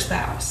for your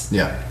spouse.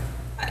 Yeah.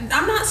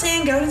 I'm not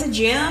saying go to the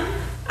gym.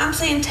 I'm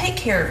saying take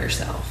care of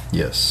yourself.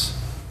 Yes.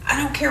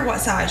 I don't care what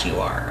size you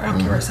are. I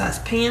don't care what size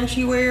pants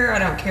you wear. I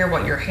don't care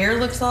what your hair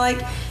looks like.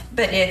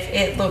 But if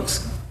it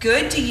looks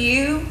good to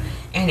you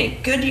and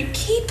it good to you,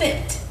 keep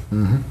it.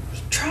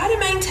 Try to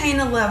maintain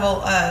a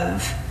level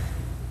of,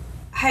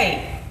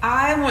 hey,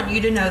 I want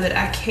you to know that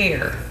I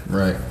care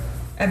Right.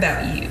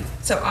 about you.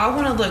 So I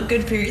want to look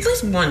good for you at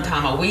least one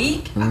time a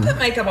week. I put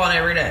makeup on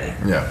every day.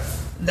 Yeah.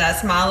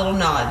 That's my little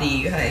nod to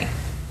you. Hey.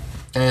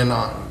 And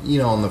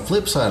on the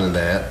flip side of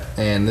that,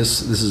 and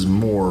this is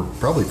more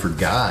probably for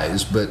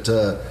guys, but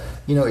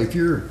if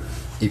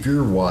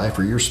your wife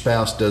or your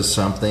spouse does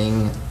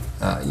something,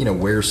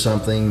 wears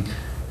something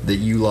that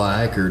you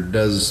like, or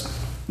does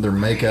their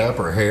makeup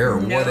or hair or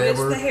whatever, Notice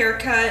the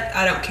haircut.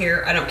 I don't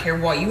care. I don't care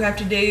what you have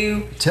to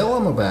do. tell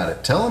them about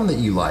it. Tell them that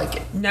you like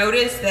it.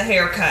 Notice the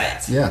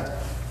haircut. Yeah.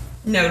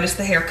 Notice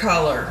the hair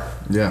color.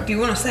 Yeah. If you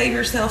want to save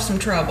yourself some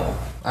trouble,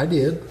 I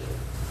did.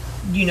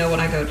 you know when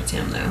I go to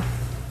Tim, though.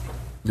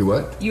 Do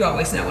what? You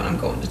always know when I'm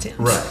going to Tim.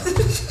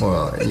 Right.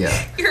 Well,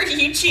 yeah.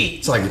 You cheat.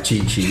 It's like a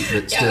cheat sheet,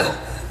 but still. Yeah.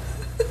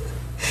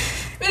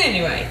 But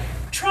anyway,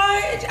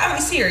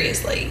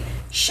 seriously,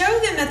 show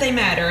them that they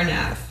matter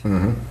enough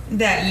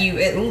that you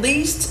at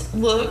least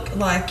look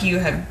like you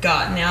have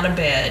gotten out of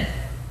bed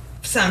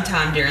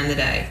sometime during the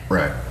day.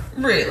 Right.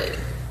 Really.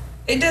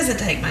 It doesn't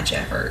take much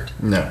effort.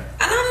 No. And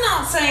I'm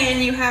not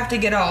saying you have to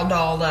get all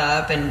dolled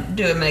up and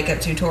do a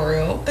makeup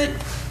tutorial, but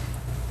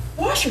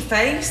wash your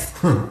face.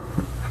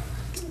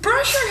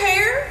 Brush your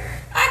hair.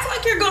 Act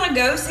like you're going to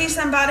go see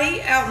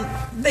somebody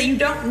out that you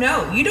don't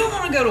know. You don't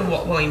want to go to,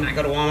 well, you might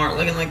go to Walmart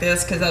looking like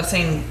this because I've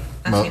seen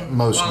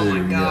most oh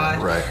do, my God.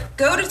 yeah, right.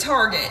 Go to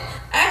Target.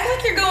 Act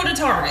like you're going to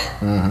Target.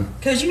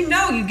 Because you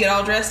know you get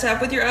all dressed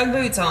up with your Ugg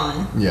boots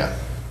on. Yeah.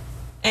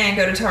 And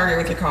go to Target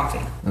with your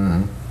coffee.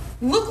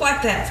 Look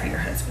like that for your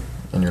husband.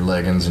 And your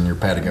leggings and your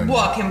Patagonia.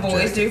 What can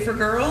boys do for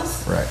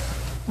girls? Right.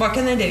 What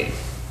can they do?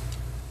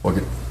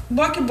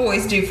 What can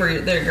boys do for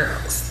their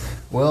girls?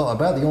 Well,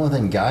 about the only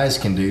thing guys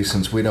can do,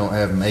 since we don't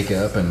have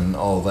makeup and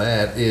all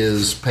that,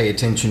 is pay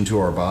attention to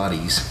our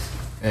bodies.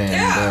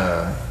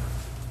 And,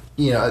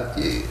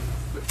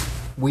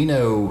 we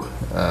know,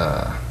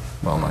 well,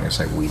 I'm not going to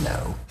say we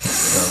know,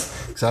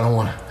 because I don't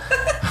want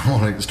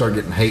to start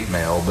getting hate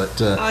mail,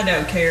 but... I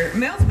don't care.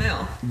 Mail's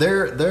mail.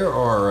 There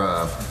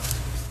are,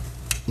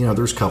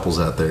 there's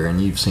couples out there,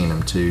 and you've seen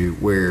them too,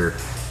 where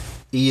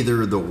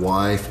either the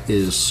wife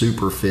is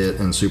super fit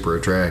and super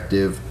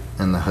attractive,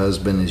 and the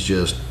husband is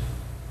just...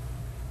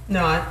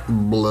 Not.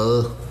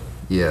 Blah.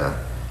 Yeah.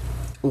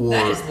 Or,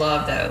 that is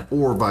love, though.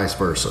 Or vice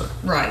versa.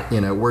 Right.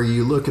 Where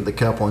you look at the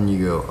couple and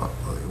you go,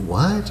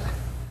 what?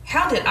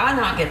 How did I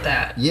not get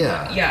that?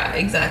 Yeah. Yeah,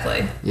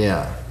 exactly.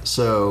 Yeah.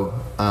 So,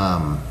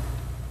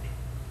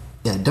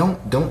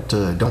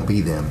 don't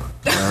be them.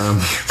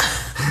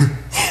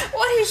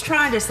 What he's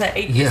trying to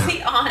say is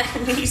he on?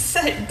 He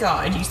said,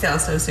 "God, you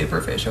sound so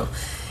superficial,"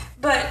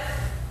 but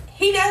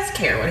he does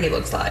care what he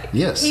looks like.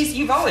 Yes.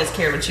 You've always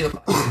cared what you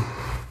look like,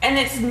 and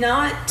it's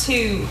not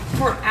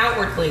for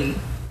outwardly.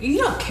 You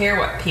don't care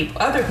what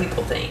other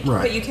people think,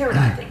 right. But you care what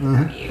I think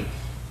about you,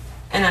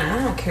 and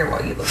I don't care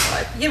what you look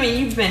like. I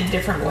mean, you've been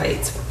different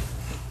weights.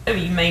 I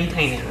mean, you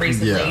maintain it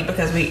recently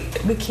because we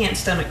can't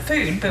stomach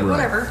food, but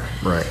whatever.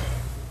 Right.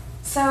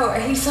 So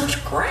he's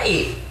looked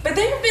great, but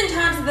there have been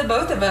times that the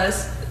both of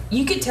us,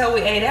 you could tell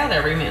we ate out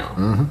every meal.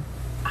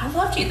 I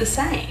loved you the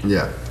same.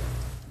 Yeah.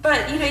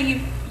 But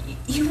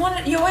you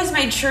always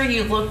made sure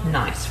you looked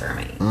nice for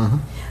me.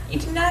 You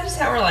notice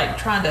how we're like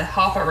trying to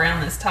hop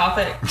around this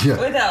topic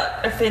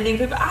without offending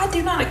people. I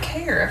do not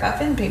care if I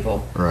offend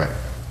people. Right.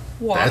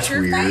 Wash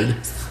your weird.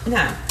 face.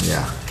 No.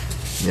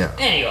 Yeah.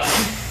 Anyway,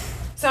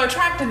 so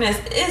attractiveness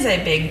is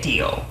a big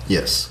deal.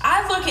 Yes.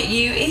 I look at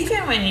you,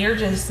 even when you're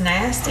just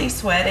nasty,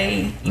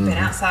 sweaty, you've been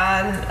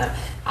outside, and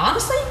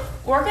honestly,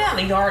 working out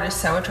in the yard is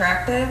so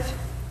attractive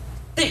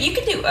that you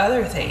can do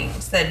other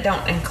things that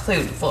don't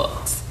include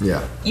looks.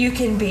 Yeah. You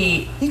can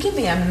be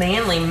a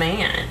manly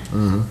man,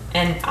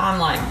 and I'm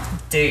like,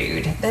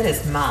 dude, that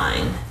is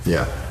mine.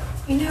 Yeah.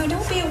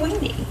 Don't be a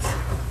weenie.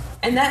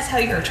 And that's how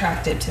you're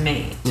attractive to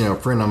me. A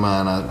friend of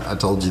mine, I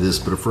told you this,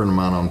 but a friend of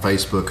mine on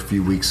Facebook a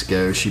few weeks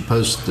ago, she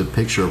posted a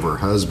picture of her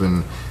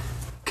husband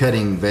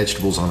cutting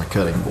vegetables on a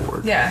cutting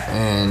board. Yeah.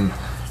 And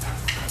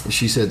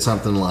she said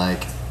something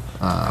like,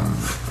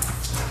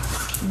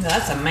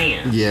 that's a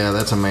man. Yeah,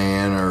 that's a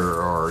man,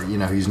 or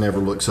he's never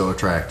looked so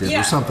attractive,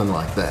 or something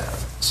like that.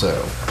 So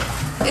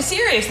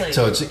seriously.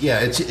 So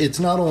it's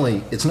not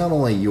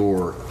only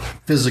your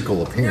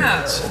physical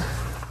appearance. No.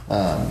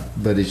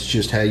 But it's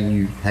just how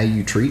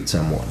you treat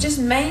someone. Just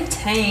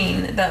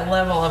maintain that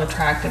level of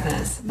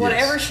attractiveness.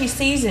 Whatever she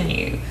sees in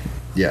you.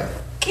 Yeah.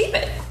 Keep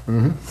it.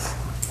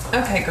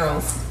 Okay,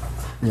 girls.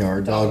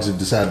 Our dogs have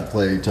decided to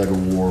play tug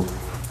of war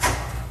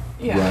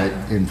right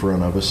in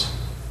front of us.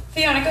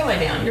 Fiona, go lay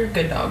down. You're a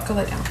good dog. Go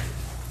lay down.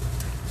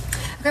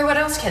 Okay, what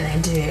else can they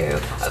do?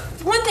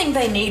 One thing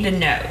they need to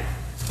know,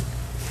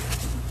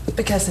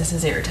 because this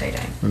is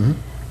irritating.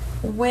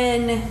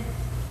 When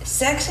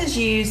sex is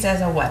used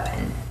as a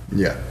weapon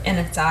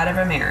inside of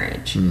a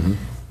marriage, and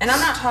I'm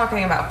not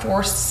talking about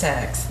forced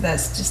sex,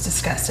 that's just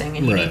disgusting,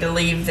 and you need to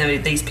leave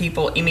these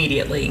people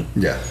immediately.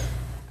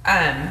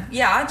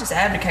 I just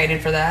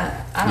advocated for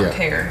that. I don't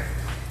care.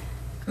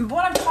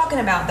 What I'm talking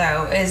about,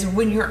 though, is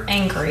when you're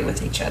angry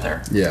with each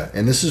other. Yeah,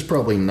 and this is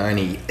probably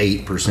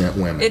 98%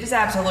 women. It is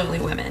absolutely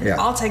women.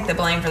 Yeah. I'll take the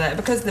blame for that,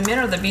 because the men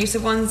are the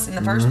abusive ones in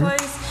the first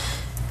place.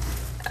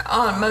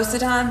 Most of the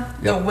time,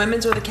 the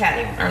women's are the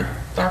catty,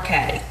 or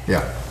catty.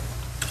 Yeah.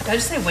 Did I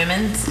just say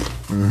women's?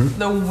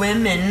 The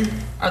women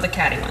are the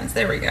catty ones.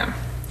 There we go.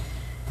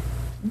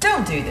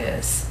 Don't do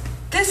this.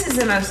 This is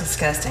the most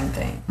disgusting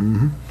thing.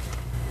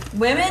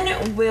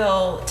 Women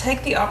will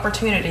take the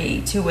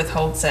opportunity to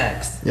withhold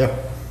sex. Yeah.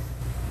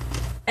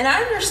 And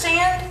I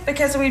understand,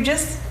 because we've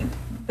just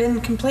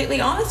been completely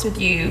honest with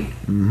you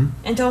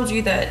and told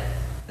you that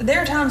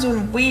there are times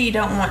when we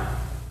don't want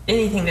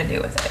anything to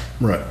do with it.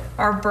 Right.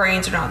 Our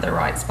brains are not in the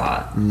right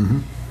spot.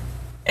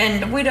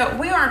 And we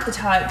aren't the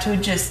type to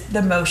just,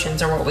 the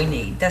motions are what we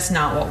need. That's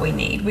not what we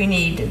need. We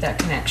need that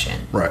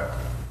connection. Right.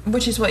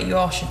 Which is what you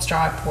all should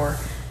strive for.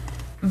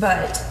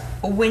 But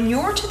when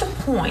you're to the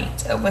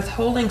point of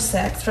withholding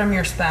sex from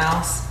your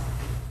spouse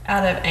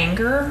out of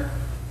anger,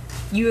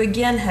 you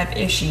again have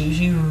issues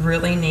you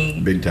really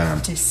need big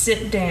time to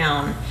sit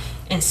down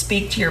and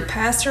speak to your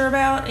pastor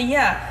about.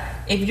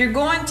 If you're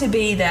going to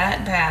be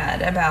that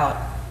bad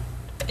about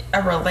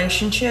a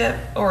relationship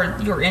or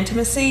your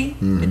intimacy,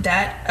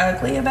 that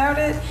ugly about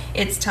it,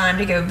 it's time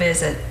to go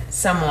visit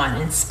someone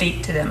and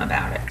speak to them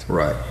about it.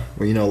 Right.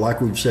 Well,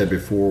 like we've said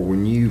before,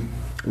 when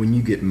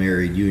you get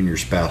married, you and your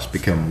spouse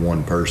become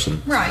one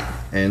person. Right.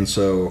 And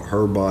so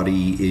her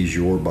body is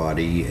your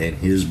body and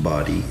his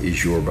body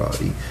is your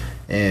body.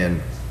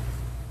 And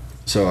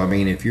so, I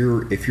mean, if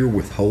you're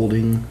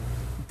withholding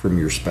from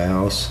your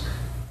spouse,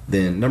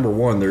 then number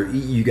one,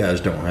 you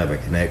guys don't have a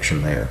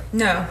connection there.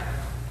 No.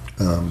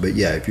 But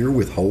yeah, if you're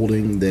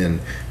withholding, then,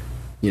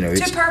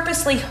 it's... To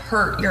purposely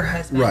hurt your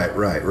husband.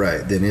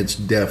 Right. Then it's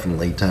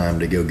definitely time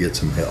to go get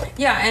some help.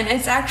 Yeah, and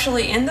it's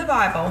actually in the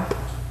Bible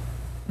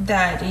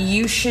that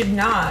you should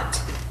not...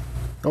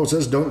 Oh, it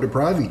says don't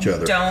deprive each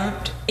other.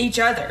 Don't each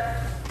other.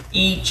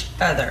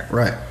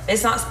 Right.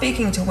 It's not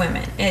speaking to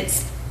women.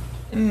 It's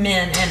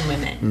men and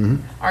women.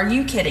 Mm-hmm. Are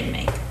you kidding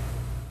me?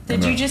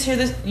 Did you just hear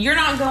this? You're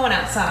not going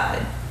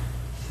outside.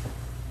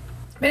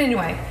 But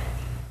anyway,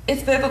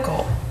 it's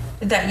biblical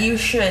that you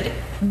should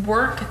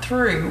work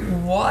through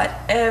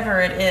whatever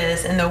it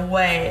is in the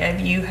way of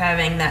you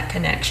having that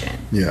connection.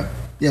 Yeah.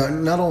 Yeah,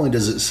 not only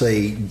does it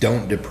say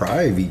don't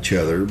deprive each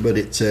other, but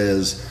it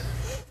says,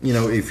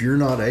 if you're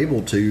not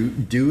able to,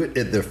 do it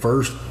at the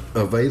first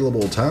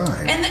available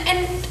time. And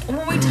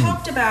when we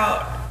talked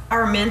about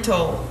our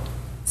mental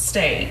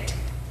state,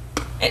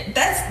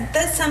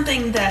 that's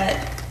something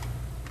that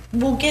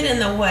will get in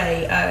the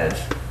way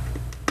of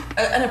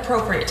an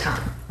appropriate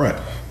time. Right.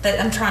 That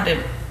I'm trying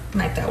to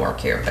make that work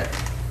here, but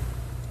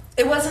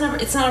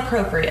it's not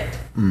appropriate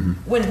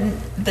when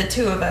the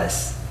two of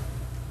us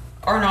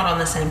are not on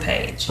the same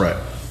page. Right.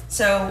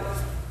 So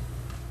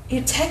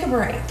you take a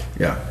break.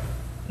 Yeah.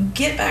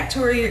 Get back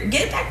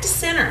to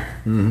center,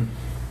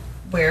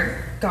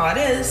 where God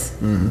is.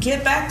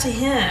 Get back to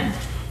Him,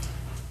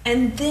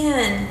 and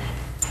then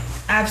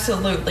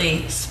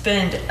absolutely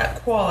spend a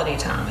quality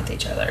time with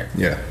each other.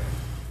 Yeah.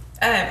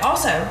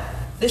 Also,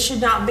 this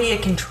should not be a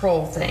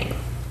control thing.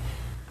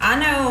 I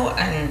know,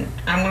 and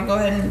I'm going to go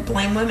ahead and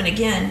blame women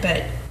again,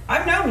 but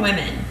I've known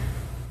women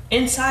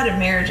inside of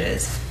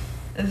marriages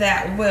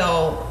that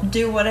will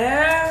do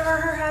whatever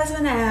her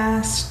husband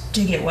asks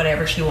to get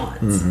whatever she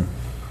wants.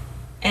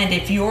 And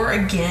if you're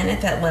again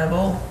at that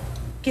level,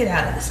 get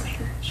out of this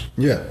marriage.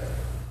 Yeah.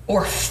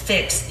 Or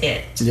fix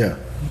it. Yeah.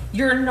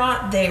 You're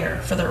not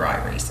there for the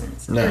right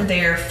reasons. No. You're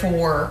there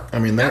for,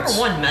 number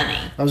one, money.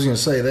 I was going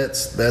to say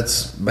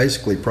that's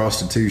basically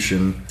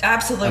prostitution.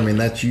 Absolutely. I mean,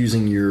 that's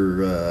using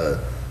your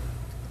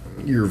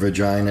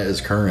vagina as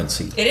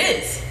currency. It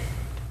is.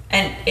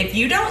 And if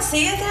you don't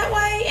see it that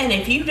way, and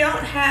if you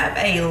don't have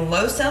a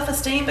low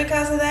self-esteem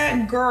because of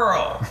that,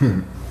 girl,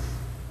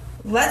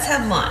 let's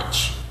have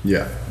lunch.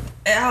 Yeah.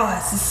 Oh,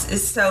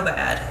 it's so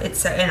bad.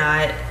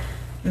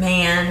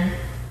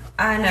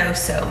 I know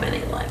so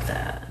many like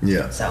that.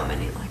 Yeah. So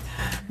many like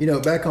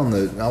that. Back on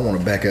I want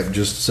to back up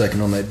just a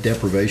second on that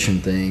deprivation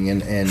thing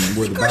and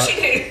where the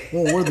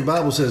Bible, where the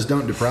Bible says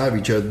don't deprive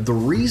each other. The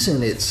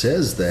reason it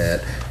says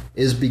that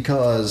is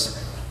because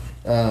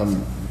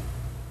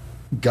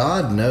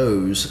God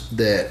knows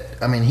that.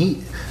 I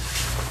mean,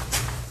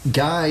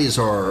 guys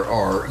are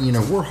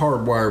we're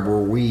hardwired where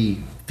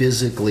we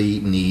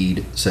physically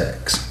need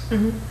sex.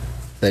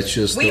 That's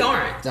just we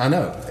aren't. I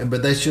know,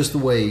 but that's just the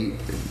way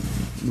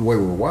we're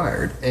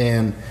wired.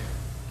 And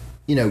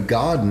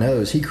God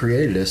knows He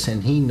created us,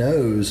 and He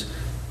knows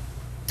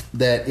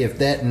that if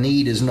that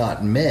need is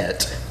not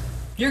met,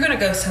 you're going to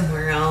go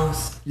somewhere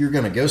else. You're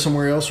going to go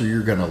somewhere else, or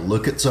you're going to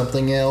look at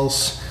something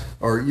else,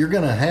 or you're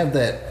going to have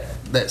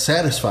that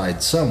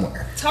satisfied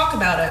somewhere. Talk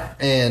about it.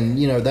 And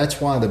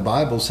that's why the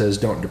Bible says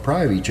don't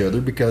deprive each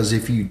other, because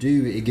if you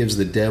do, it gives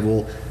the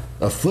devil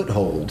a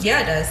foothold.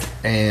 Yeah, it does.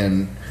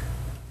 And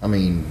I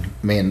mean,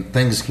 man,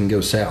 things can go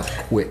south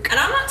quick. And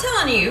I'm not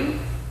telling you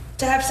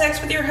to have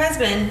sex with your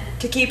husband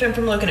to keep him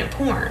from looking at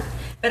porn,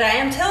 but I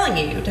am telling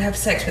you to have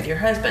sex with your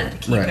husband to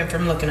keep him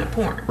from looking at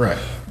porn. Right.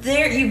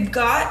 You've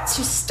got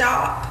to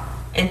stop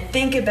and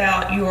think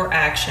about your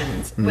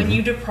actions when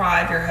you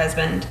deprive your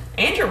husband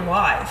and your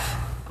wife.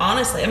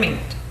 Honestly, I mean,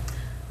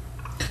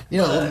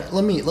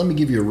 let me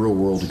give you a real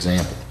world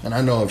example. And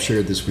I know I've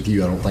shared this with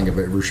you. I don't think I've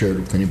ever shared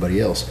it with anybody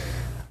else.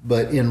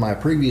 But in my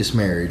previous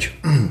marriage,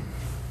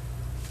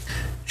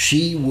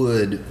 she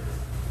would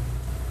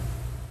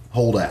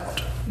hold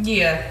out.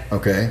 Yeah.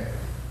 Okay.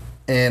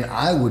 And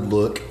I would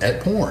look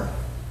at porn.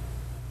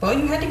 Well,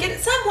 you had to get it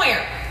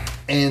somewhere.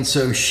 And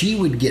so she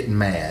would get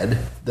mad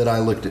that I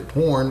looked at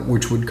porn,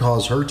 which would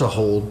cause her to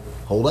hold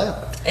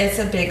out. It's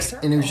a big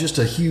circle. And it was just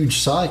a huge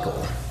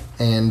cycle.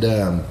 And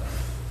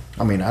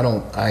I mean,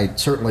 I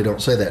certainly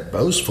don't say that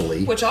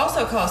boastfully. Which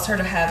also caused her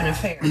to have an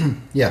affair.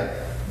 Yeah.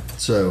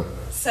 So,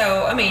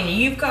 I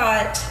mean,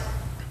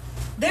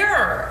 there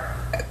are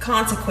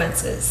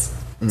consequences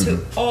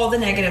to all the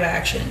negative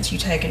actions you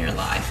take in your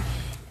life.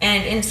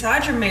 And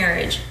inside your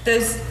marriage,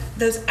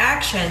 those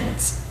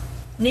actions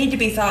need to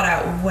be thought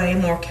out way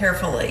more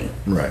carefully.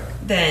 Right.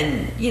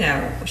 Than,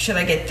 should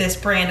I get this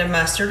brand of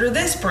mustard or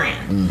this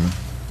brand?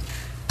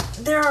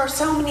 there are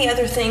so many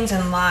other things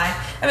in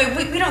life. I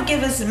mean, we don't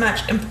give as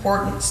much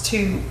importance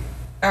to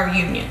our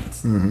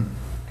unions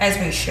as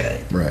we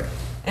should. Right.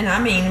 And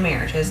I mean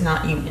marriages,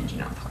 not unions, you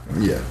know what I'm talking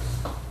about. Yeah.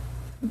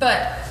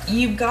 But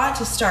you've got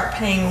to start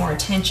paying more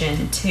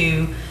attention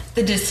to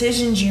the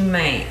decisions you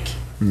make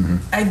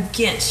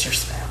against your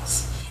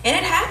spouse. And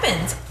it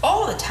happens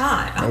all the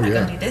time. I'm not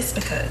going to do this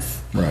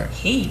because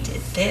he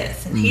did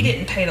this and he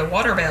didn't pay the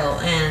water bill.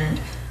 And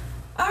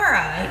all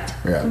right,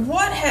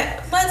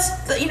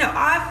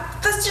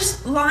 let's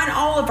just line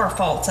all of our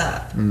faults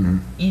up.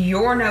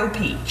 You're no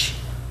peach.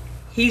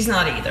 He's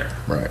not either.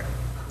 Right.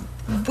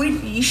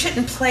 You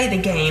shouldn't play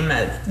the game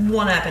of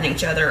one-upping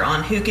each other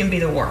on who can be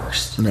the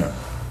worst. No.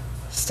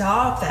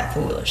 Stop that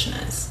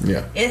foolishness.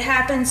 Yeah. It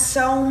happens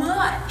so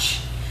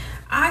much.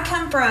 I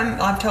come from,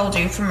 I've told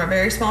you, from a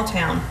very small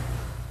town.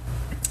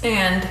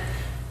 And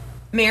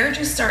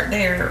marriages start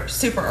there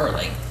super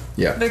early.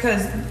 Yeah.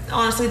 Because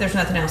honestly, there's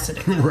nothing else to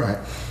do. Right.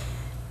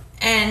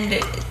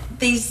 And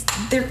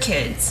they're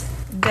kids.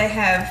 They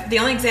have, the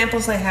only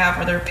examples they have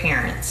are their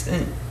parents.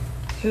 And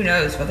who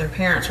knows what their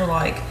parents were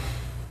like.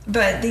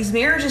 But these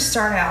marriages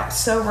start out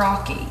so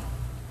rocky.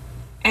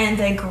 And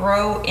they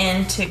grow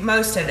into,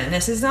 most of them,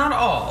 this is not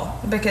all,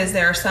 because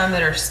there are some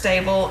that are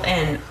stable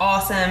and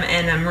awesome,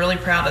 and I'm really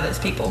proud of those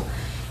people.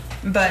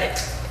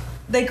 But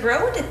they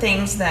grow into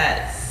things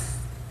that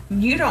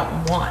you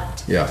don't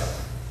want. Yeah.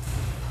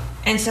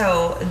 And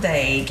so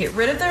they get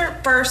rid of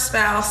their first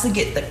spouse to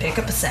pick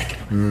up a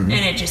second one.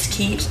 And it just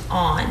keeps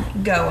on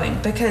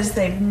going because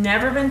they've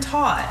never been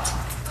taught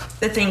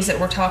the things that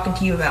we're talking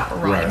to you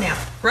about right now.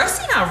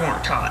 Rusty and I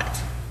weren't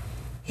taught.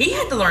 He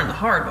had to learn the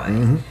hard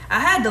way. I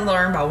had to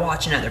learn by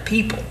watching other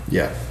people.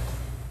 Yeah.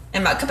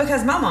 And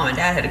because my mom and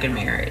dad had a good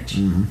marriage.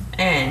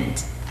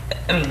 And,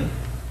 I mean,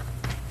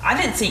 I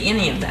didn't see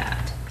any of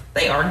that.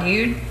 They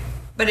argued,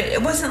 but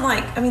it wasn't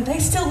like, I mean, they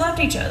still loved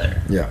each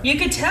other. Yeah. You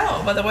could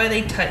tell by the way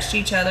they touched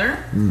each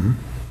other.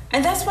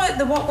 And that's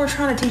what we're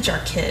trying to teach our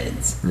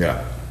kids.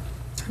 Yeah.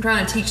 I'm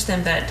trying to teach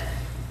them that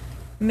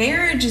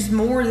marriage is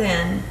more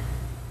than,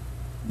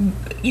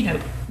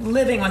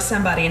 living with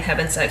somebody and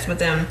having sex with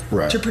them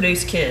to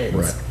produce kids.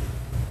 Right.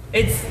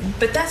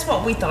 But that's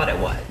what we thought it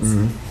was.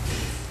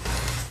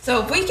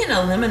 So if we can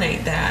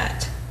eliminate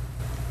that,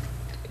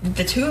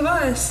 the two of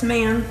us,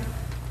 man,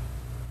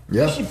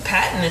 we should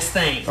patent this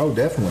thing. Oh,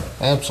 definitely.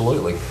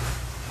 Absolutely.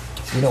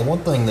 You know,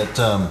 one thing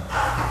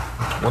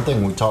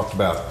we talked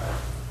about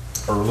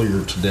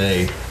earlier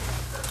today,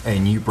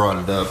 And you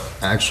brought it up,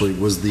 actually,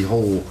 was the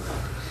whole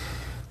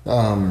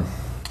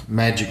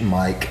Magic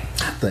Mike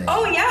thing.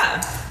 Oh,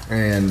 yeah.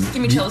 And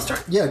Can you tell the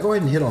story? Yeah, go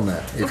ahead and hit on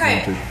that if you want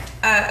Okay. to.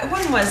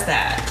 When was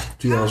that?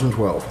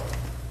 2012.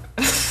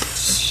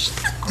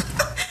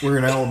 We're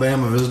in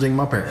Alabama visiting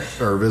my parents,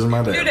 or visiting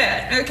my dad. Your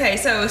dad. Okay,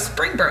 so it was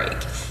spring break.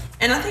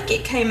 And I think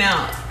it coming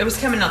out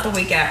the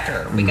week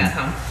after we got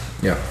home.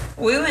 Yeah.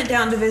 We went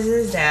down to visit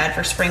his dad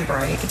for spring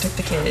break and took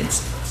the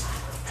kids.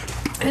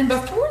 And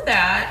before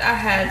that, I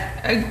had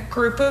a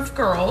group of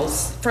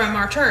girls from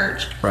our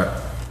church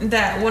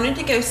that wanted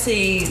to go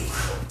see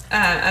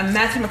a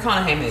Matthew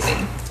McConaughey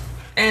movie.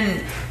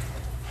 And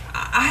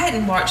I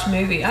hadn't watched a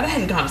movie. I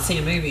hadn't gone to see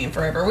a movie in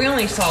forever. We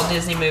only saw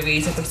Disney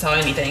movies if we saw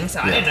anything,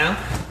 so I didn't know.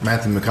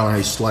 Matthew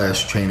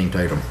McConaughey / Channing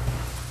Tatum.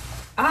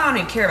 I don't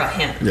even care about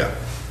him. Yeah.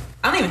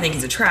 I don't even think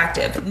he's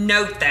attractive.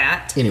 Note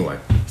that. Anyway.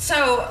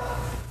 So,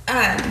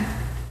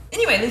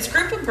 anyway, this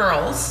group of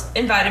girls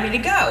invited me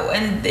to go,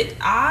 and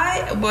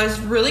I was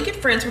really good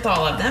friends with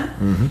all of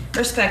them,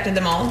 respected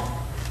them all.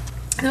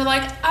 And they're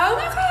like, oh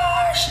my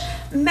gosh,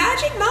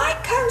 Magic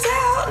Mike comes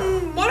out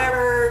and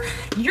whatever.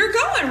 You're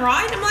going,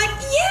 right? I'm like,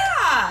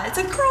 yeah, it's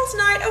a girls'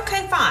 night.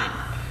 Okay, fine.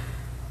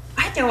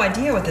 I had no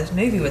idea what this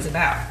movie was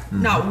about.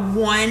 Not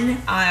one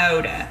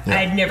iota.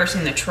 I had never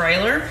seen the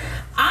trailer.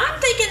 I'm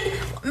thinking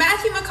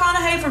Matthew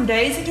McConaughey from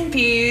Dazed and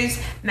Confused,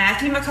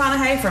 Matthew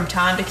McConaughey from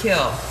Time to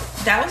Kill.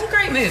 That was a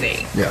great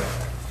movie. Yeah.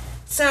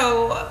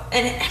 So,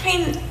 and I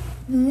mean,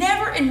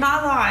 never in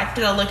my life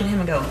did I look at him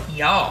and go,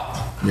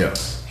 y'all, Yeah.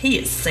 he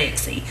is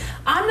sexy.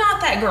 I'm not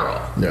that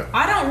girl. Yeah.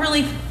 I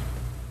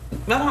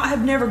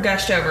have never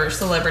gushed over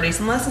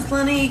celebrities unless it's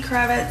Lenny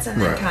Kravitz and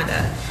then kind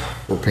of.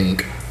 Or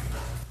Pink.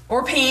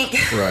 Or Pink.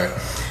 Right.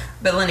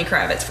 But Lenny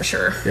Kravitz for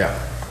sure. Yeah.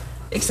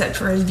 Except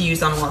for his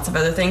views on lots of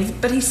other things.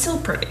 But he's still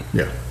pretty.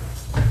 Yeah.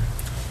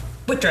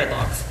 With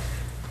dreadlocks.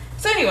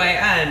 So anyway,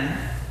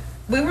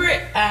 we were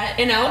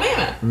in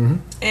Alabama.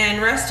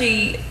 And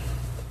Rusty,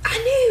 I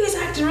knew he was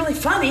acting really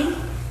funny.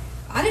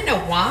 I didn't know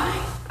why.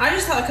 I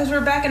just thought because we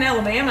were back in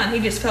Alabama and he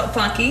just felt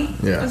funky.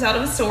 Yeah. He was out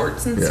of his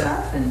sorts and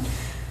stuff. And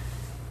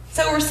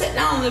so we're sitting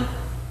on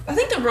I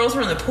think the girls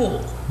were in the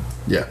pool.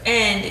 Yeah.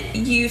 And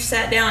you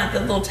sat down at the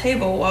little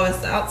table while I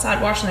was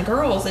outside watching the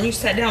girls, and you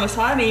sat down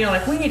beside me and you're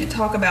like, we need to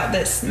talk about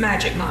this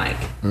Magic Mike.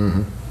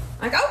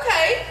 Like,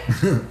 okay.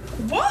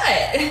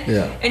 What?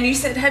 Yeah. And you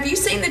said, have you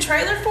seen the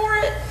trailer for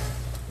it?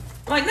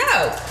 I'm like,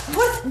 no.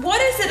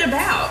 What is it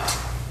about?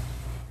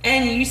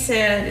 And you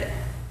said,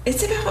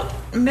 it's about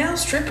male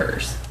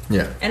strippers.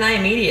 Yeah. And I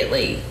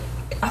immediately,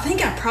 I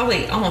think I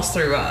probably almost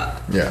threw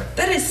up. Yeah.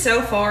 That is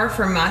so far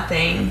from my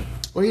thing.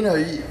 Well, you know,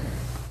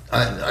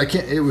 I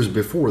can't. It was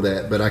before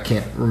that, but I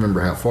can't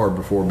remember how far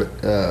before.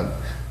 But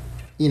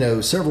you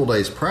know, several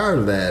days prior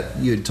to that,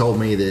 you had told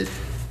me that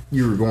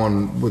you were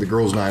going with a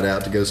girls' night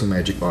out to go see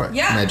Magic Mike.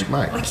 Yeah. Magic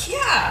Mike. Like,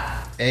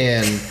 yeah.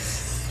 And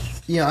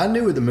you know, I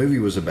knew what the movie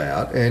was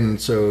about, and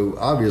so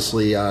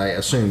obviously I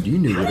assumed you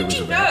knew How what it did was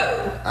you about.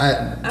 know?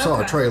 I saw a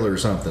Okay. trailer or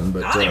something,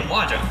 but I didn't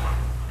watch them.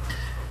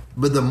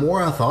 but the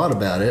more I thought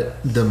about it,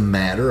 the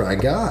madder I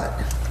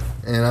got.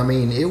 And I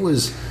mean, it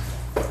was.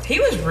 He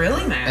was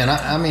really mad. And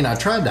I mean, I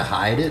tried to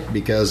hide it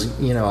because,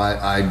 you know,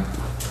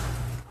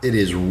 it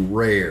is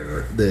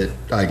rare that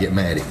I get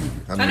mad at you.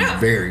 I mean, know.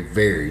 very,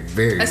 very,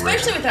 very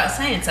Especially rare. without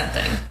saying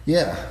something.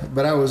 Yeah,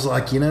 but I was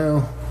like, you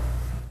know,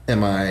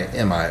 am I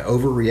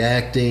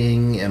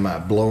overreacting? Am I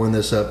blowing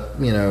this up?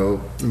 You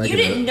know, You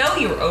didn't know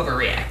you were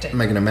overreacting.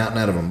 making a mountain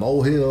out of a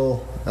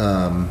molehill.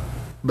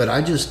 But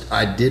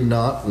I did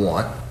not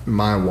want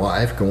my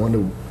wife going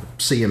to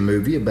see a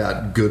movie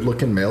about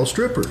good-looking male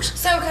strippers.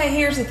 So, okay,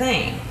 here's the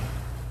thing.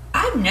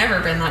 I've never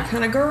been that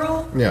kind of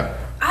girl. Yeah.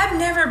 I've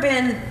never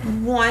been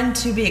one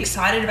to be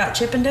excited about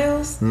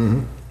Chippendales.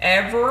 Mm-hmm.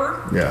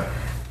 Ever. Yeah.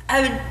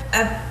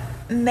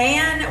 A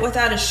man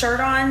without a shirt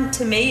on,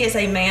 to me, is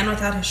a man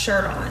without his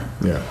shirt on.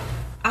 Yeah.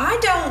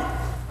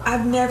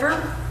 I've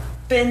never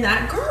been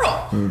that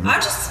girl.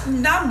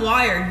 I'm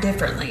wired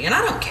differently, and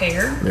I don't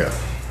care. Yeah.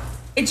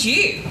 It's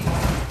you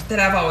that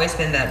I've always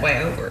been that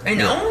way over,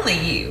 and only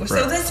you. So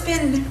Right. that's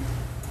been.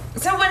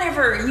 So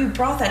whenever you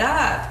brought that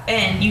up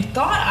and you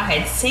thought I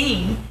had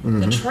seen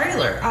the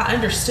trailer, I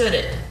understood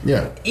it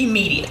Yeah.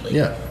 immediately.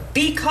 Yeah.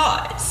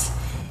 Because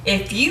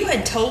if you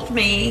had told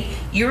me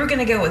you were going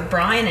to go with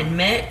Brian and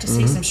Mick to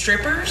see some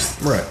strippers,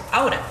 Right.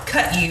 I would have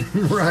cut you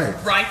Right.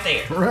 right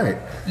there. Right.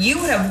 You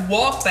would have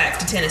walked back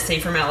to Tennessee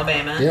from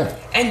Alabama, Yeah.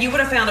 and you would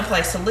have found a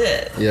place to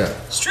live. Yeah.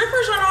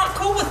 Strippers are not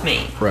cool with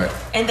me. Right.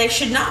 And they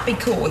should not be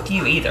cool with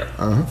you either.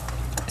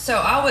 So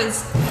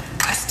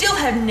I still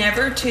have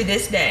never to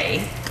this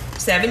day,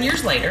 7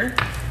 years later,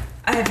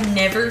 I have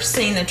never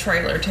seen the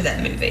trailer to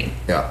that movie.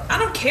 Yeah. I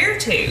don't care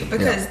to,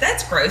 because Yeah.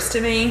 that's gross to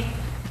me.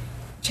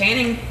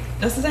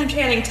 That's the same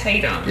Channing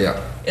Tatum. Yeah.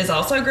 Is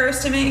also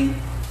gross to me.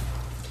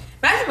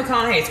 Matthew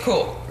McConaughey is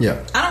cool. Yeah.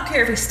 I don't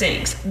care if he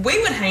stinks. We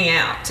would hang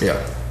out. Yeah.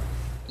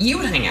 You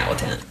would hang out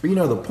with him. But you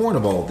know, the point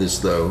of all this,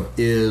 though,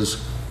 is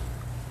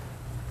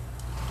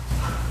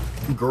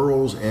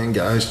girls and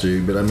guys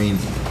too, but I mean,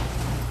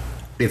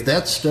 if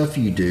that's stuff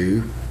you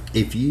do,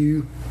 if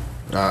you,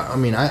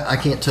 I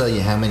can't tell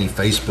you how many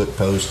Facebook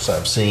posts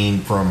I've seen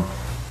from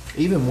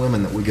even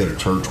women that we go to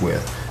church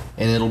with,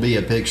 and it'll be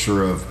a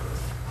picture of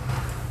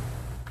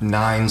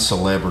 9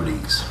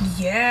 celebrities.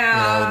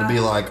 Yeah. It'll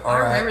be like, all I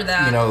right, remember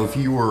that. you know, if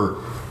you were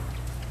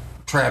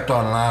trapped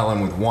on an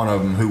island with one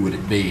of them, who would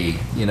it be?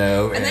 You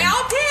know, And they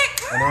all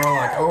pick. and they're all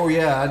like, oh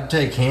yeah, I'd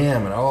take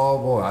him, and oh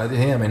boy, I did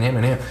him and him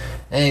and him.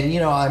 And you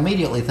know, I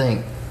immediately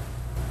think,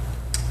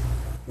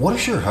 what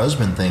does your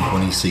husband think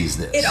when he sees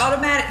this? It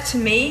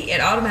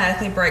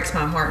automatically breaks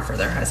my heart for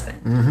their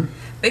husband. Mm-hmm.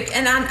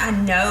 And I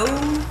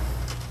know,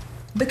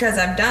 because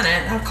I've done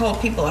it, I've called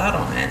people out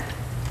on it,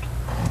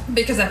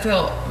 because I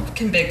feel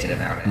convicted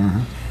about it.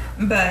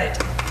 Mm-hmm.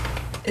 But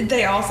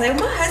they all say,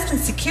 well, my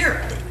husband's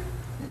secure.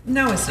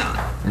 No, it's not.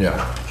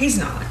 Yeah. He's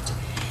not.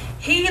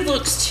 He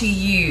looks to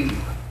you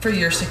for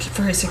his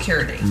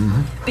security,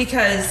 Mm-hmm.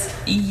 because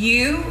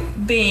you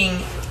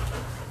being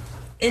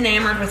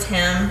enamored with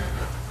him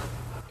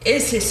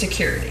is his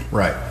security.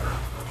 Right.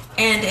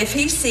 And if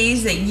he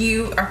sees that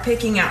you are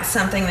picking out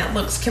something that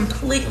looks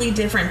completely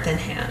different than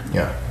him,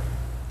 Yeah.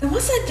 then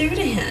what's that do to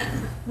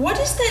him? What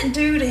does that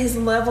do to his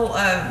level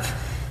of,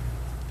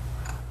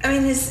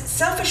 his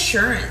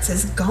self-assurance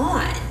is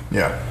gone.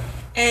 Yeah.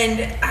 And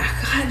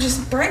it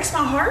just breaks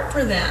my heart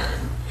for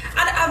them.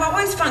 I've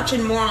always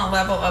functioned more on a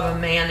level of a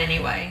man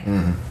anyway.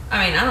 Mm-hmm.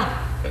 I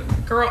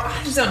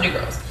just don't do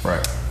girls.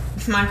 Right.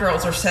 My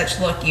girls are such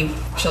lucky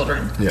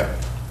children. Yeah.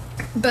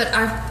 But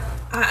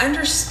I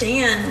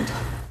understand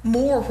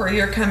more where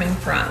you're coming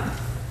from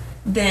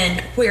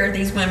than where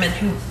these women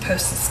who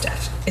post this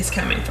stuff is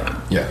coming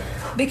from. Yeah.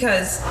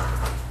 Because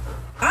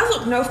I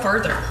look no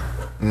further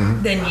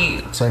than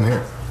you. Same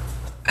here.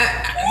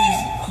 I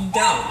just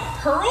don't.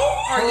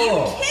 Pearl? Are you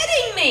Pearl.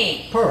 kidding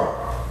me?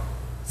 Pearl.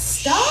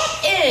 Stop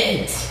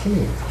it. Come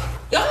here.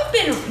 Y'all have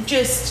been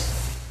just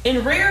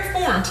in rare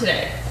form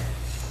today.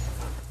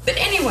 But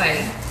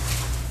anyway,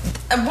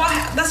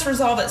 let's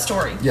resolve that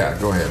story. Yeah.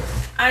 Go ahead.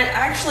 I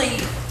actually,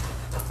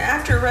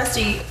 after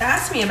Rusty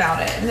asked me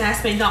about it and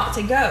asked me not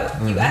to go,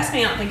 you asked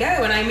me not to go,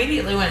 and I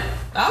immediately went,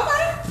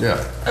 okay.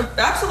 Yeah.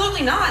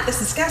 Absolutely not. That's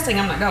disgusting.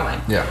 I'm not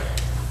going. Yeah.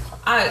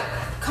 I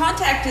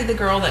contacted the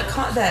girl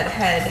that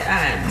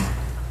had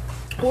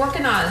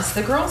organized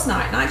the girls'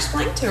 night, and I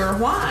explained to her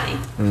why.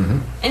 Mm-hmm.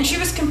 And she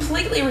was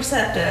completely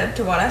receptive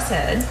to what I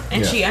said,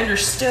 and Yeah. she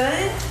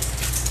understood.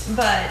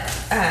 But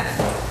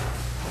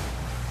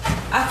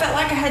I felt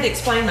like I had to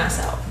explain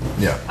myself.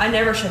 Yeah. I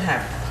never should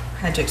have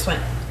had to explain.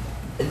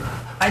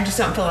 I just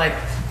don't feel like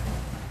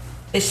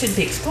it should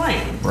be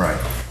explained. Right.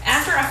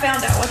 After I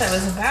found out what that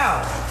was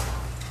about,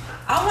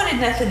 I wanted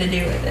nothing to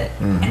do with it.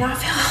 Mm-hmm. And I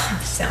feel,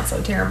 it sounds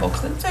so terrible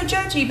because I'm so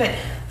judgy, but I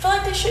feel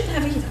like they shouldn't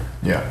have either.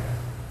 Yeah.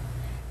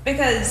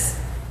 Because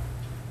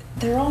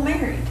they're all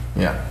married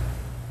Yeah.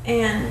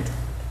 and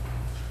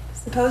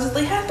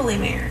supposedly happily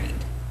married.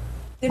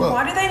 Then Well-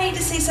 why do they need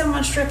to see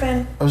someone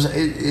stripping?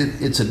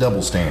 It's a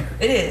double standard.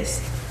 It is.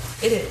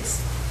 It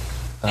is.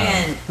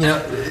 And You know,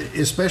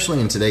 especially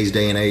in today's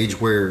day and age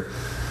where,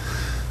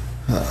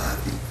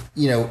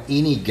 you know,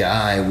 any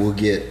guy will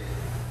get,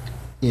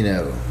 you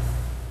know,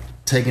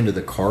 taken to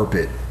the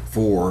carpet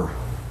for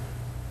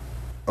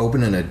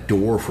opening a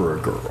door for a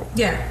girl,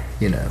 yeah.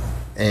 you know,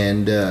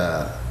 and,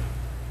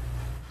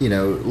 you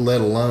know,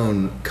 let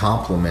alone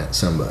compliment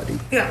somebody.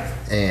 Yeah.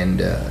 And,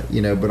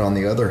 you know, but on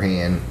the other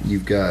hand,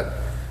 you've got,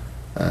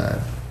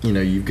 you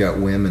know, you've got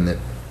women that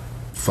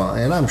fawn,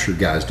 and I'm sure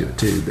guys do it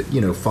too, but,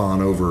 you know,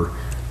 fawn over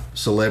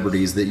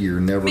celebrities that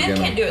you're never Men going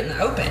to. can't do it in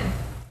the open.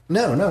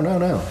 No,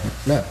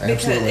 Because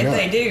absolutely if not.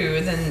 they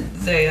do, then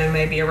they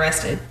may be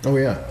arrested. Oh,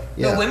 yeah.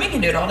 Yeah. But women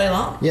can do it all day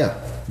long. Yeah.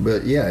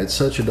 But, yeah, it's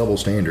such a double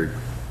standard.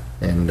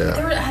 And,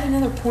 I had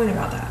another point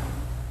about that.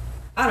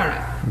 I don't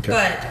know. Okay.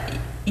 But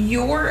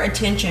your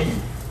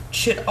attention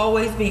should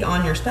always be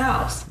on your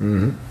spouse.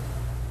 mhm.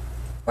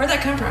 Where'd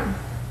that come from?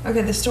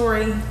 Okay, the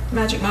story,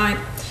 Magic Mike.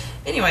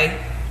 Anyway,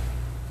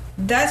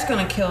 that's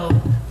going to kill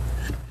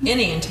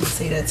any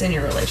intimacy that's in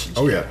your relationship.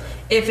 Oh, yeah.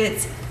 If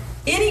it's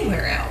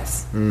anywhere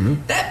else.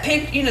 That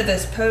pic, you know,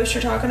 this post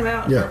you're talking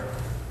about? Yeah.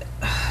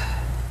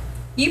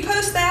 You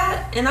post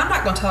that, and I'm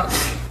not going to talk to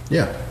you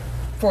Yeah.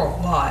 for a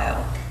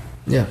while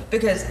Yeah.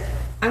 because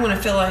I'm going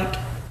to feel like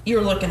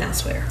you're looking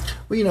elsewhere.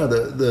 Well, you know,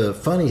 the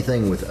funny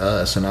thing with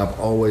us, and I've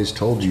always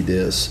told you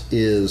this,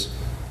 is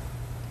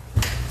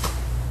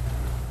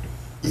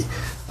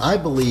I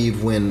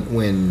believe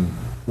when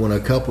a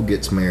couple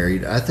gets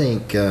married, I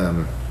think,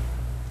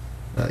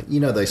 you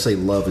know, they say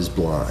love is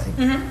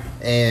blind.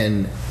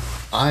 And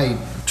I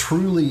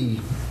truly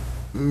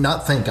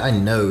not think, I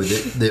know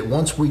that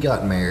once we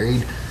got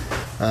married,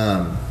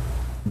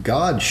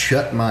 God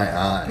shut my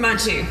eyes Mine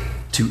too.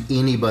 to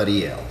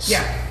anybody else.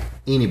 Yeah.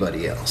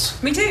 Anybody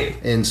else. Me too.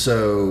 And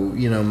so,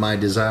 you know, my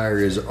desire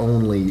is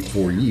only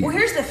for you. Well,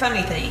 here's the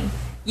funny thing.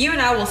 You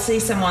and I will see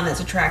someone that's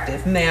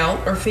attractive,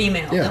 male or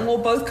female, Yeah. and we'll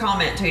both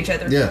comment to each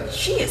other, Yeah.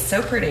 she is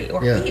so pretty,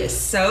 or Yeah. he is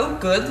so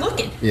good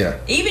looking. Yeah.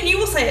 Even you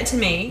will say it to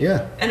me,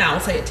 Yeah. and I will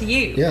say it to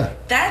you. Yeah.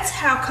 That's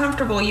how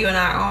comfortable you and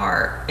I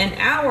are in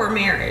our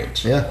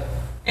marriage. Yeah.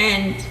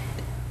 And,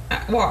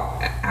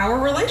 well, our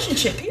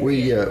relationship, period.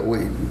 We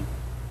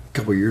a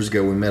couple of years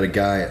ago, we met a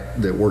guy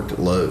that worked at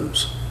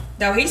Lowe's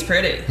No, he's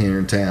pretty. here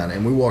in town,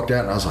 and we walked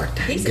out, and I was like,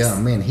 He's "Dang, a-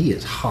 man, he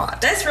is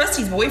hot. That's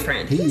Rusty's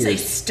boyfriend. He's a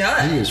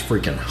stud. He is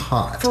freaking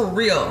hot. For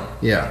real.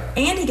 Yeah,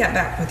 And he got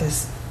back with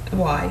his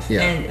wife.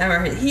 Yeah.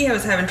 And he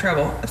was having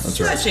trouble. That's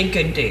Such a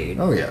good dude.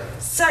 oh yeah,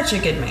 Such a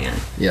good man.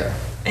 yeah,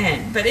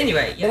 But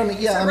anyway, yeah. But I mean,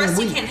 yeah, so I mean,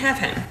 Rusty we- can't have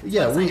him.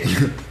 yeah. We,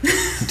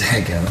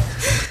 daggone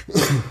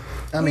it.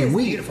 I mean, He's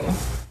we, beautiful.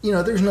 you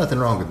know, there's nothing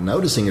wrong with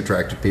noticing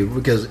attractive people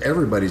because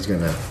everybody's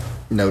going to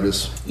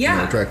notice you know,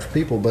 Yeah. attractive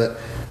people. But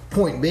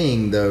point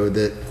being, though,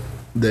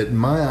 that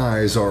my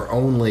eyes are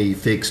only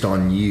fixed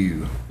on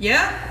you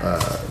Yeah.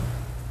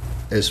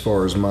 as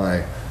far as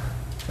my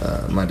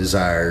my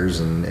desires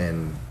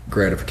and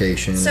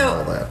gratification and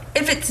all So that.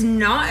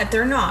 if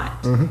they're not,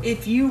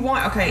 if you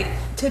want, okay,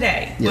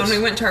 today Yes. when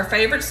we went to our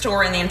favorite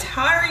store in the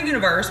entire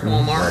universe,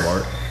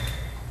 Walmart,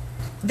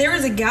 there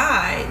was a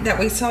guy that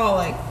we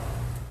saw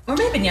or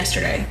maybe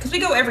yesterday because we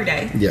go every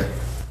day. Yeah.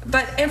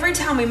 But every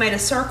time we made a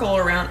circle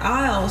around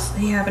aisles,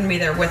 he happened to be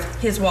there with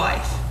his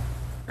wife.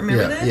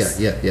 Remember Yeah, this?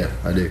 yeah,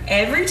 I do.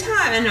 Every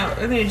time, I know,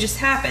 I mean, it just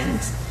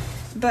happens,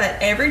 but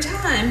every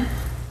time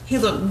he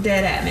looked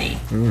dead at me.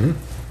 Mm-hmm.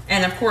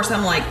 And of course,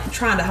 I'm like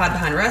trying to hide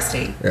behind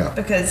Rusty Yeah.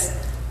 because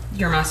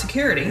you're my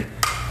security.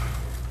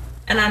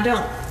 And I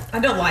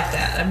don't like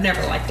that. I've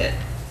never liked it.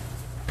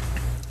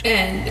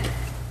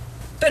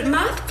 But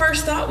my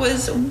first thought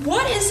was,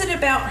 what is it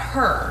about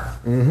her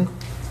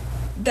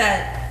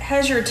that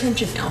has your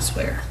attention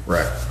elsewhere?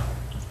 Right.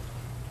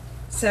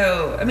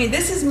 So, I mean,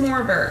 this is more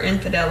of our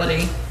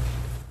infidelity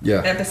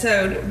Yeah.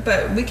 episode,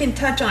 but we can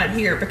touch on it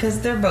here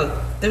because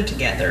they're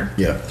together.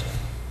 Yeah.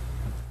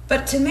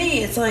 But to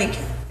me, it's like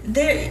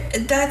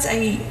that's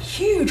a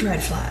huge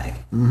red flag.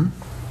 Mm-hmm.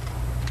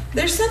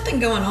 There's something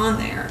going on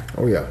there.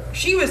 Oh yeah.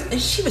 She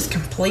was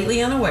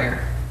completely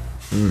unaware.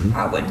 Mm-hmm.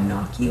 I would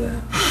knock you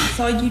out. I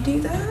saw you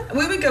do that.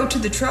 We would go to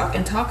the truck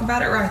and talk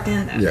about it right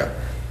then. Though. Yeah.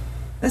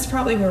 That's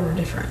probably where we're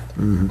different.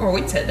 Mm-hmm. Or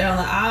we'd sit down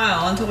the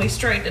aisle until we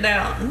straightened it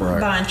out and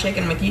Right. buying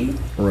chicken with you.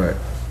 Right.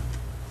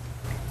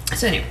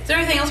 So anyway, is there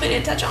anything else we need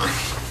to touch on? I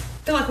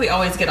feel like we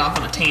always get off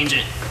on a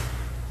tangent.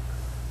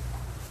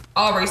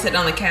 Aubrey sitting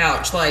on the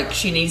couch like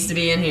she needs to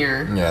be in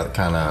here. Yeah, that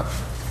kind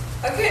of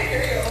I can't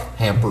hear you.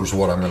 hampers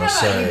what I'm going How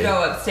to about you say.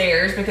 go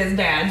upstairs because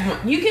Dad,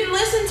 you can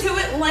listen to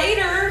it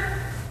later.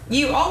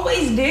 You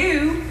always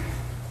do.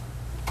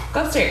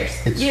 Go upstairs.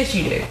 It's- Yes,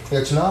 you do.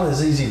 It's not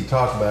as easy to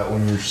talk about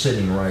when you're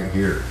sitting right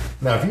here.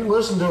 Now, if you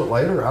listen to it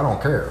later, I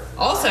don't care.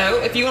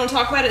 Also, if you want to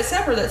talk about it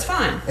separate, that's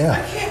fine. I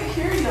Yeah. can't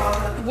hear y'all.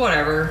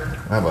 Whatever.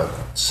 How about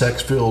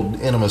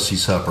sex-filled intimacy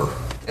supper?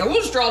 And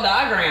we'll just draw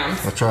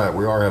diagrams. That's right.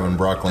 We are having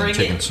broccoli and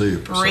chicken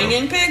soup. Bring so.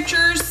 in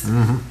pictures.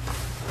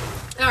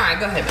 All right,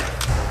 go ahead,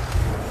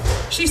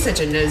 babe. She's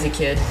such a nosy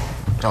kid.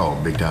 Oh,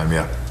 big time,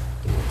 yeah.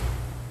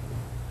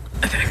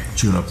 Okay.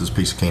 Chewing up this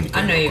piece of candy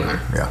cane. I know real you quick.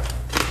 are. Yeah.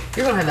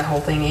 You're going to have the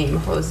whole thing eaten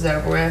before this is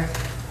over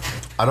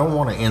with. I don't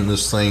want to end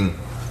this thing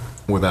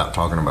without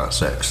talking about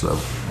sex, though.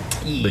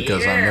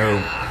 Because I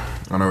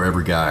know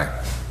every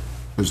guy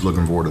is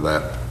looking forward to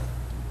that.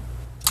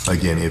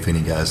 Again, if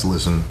any guys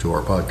listen to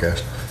our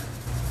podcast.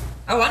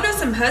 Oh, I know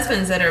some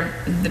husbands that are,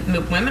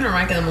 the women are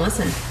making them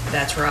listen.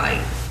 That's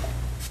right.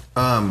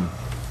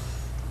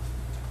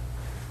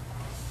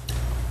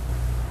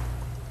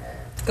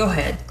 Go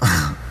ahead.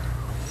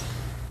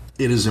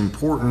 It is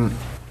important.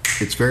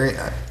 It's very,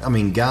 I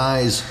mean,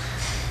 guys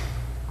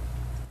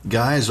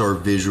are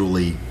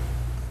visually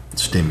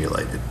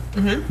stimulated.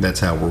 Mm-hmm. That's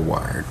how we're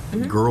wired.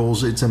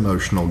 Girls, it's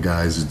emotional.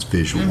 Guys, it's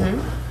visual.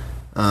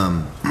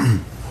 Mm-hmm.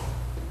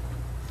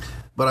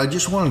 But I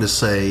just wanted to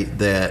say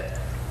that,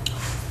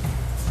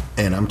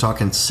 and I'm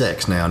talking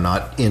sex now,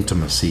 not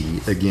intimacy.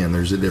 Again,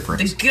 there's a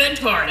difference. The good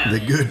part of The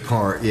it. good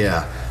part,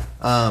 yeah.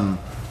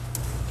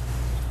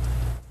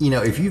 You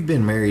know, if you've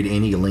been married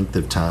any length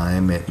of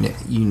time,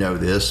 you know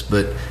this,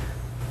 but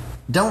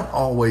don't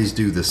always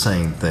do the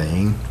same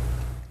thing.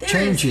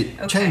 Change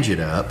it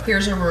up.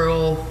 Here's a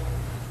rule.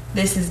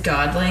 This is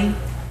godly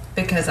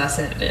because I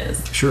said it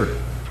is. Sure.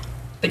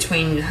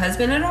 Between a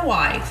husband and a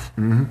wife,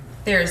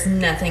 there's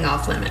nothing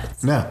off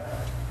limits. No.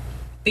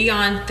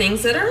 Beyond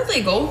things that are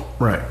illegal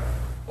Right.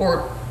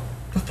 or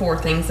before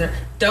things that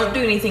don't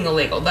do anything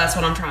illegal. That's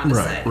what I'm trying to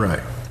say. Right.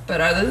 But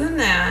other than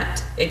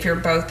that, if you're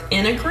both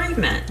in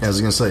agreement, I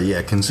was gonna say,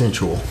 yeah,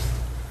 consensual.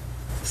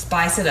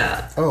 spice it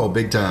up. Oh,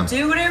 big time.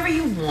 Do whatever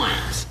you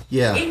want.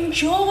 Yeah.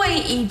 Enjoy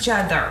each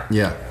other.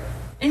 Yeah.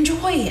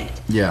 Enjoy it.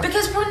 Yeah.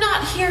 Because we're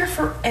not here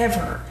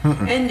forever.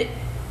 And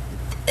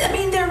I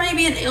mean, there may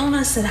be an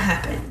illness that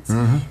happens,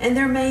 and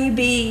there may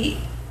be.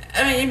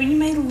 I mean, you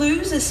may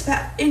lose a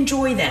spouse.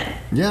 Enjoy them.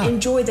 Yeah.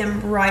 Enjoy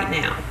them right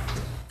now,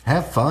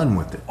 Have fun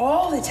with it,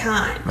 all the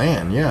time.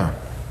 man. Yeah.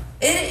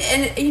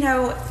 And you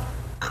know,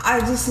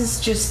 this is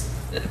just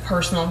a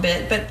personal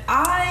bit, but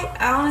I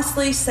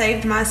honestly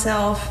saved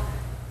myself.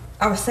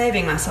 I was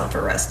saving myself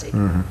for Rusty,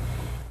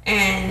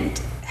 and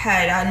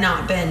had I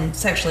not been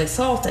sexually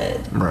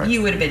assaulted, Right.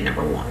 you would have been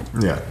number one.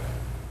 Yeah.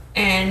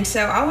 And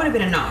so I would have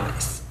been a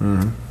novice.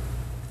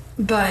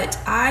 But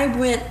I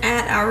went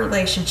at our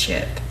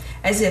relationship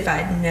as if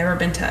I'd never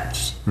been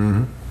touched.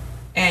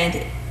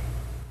 And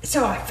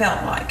so I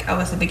felt like I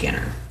was a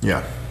beginner.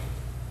 Yeah.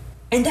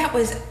 And that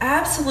was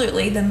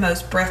absolutely the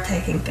most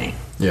breathtaking thing.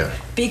 Yeah.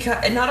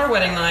 Because, not our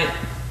wedding night,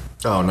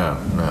 Oh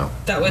no.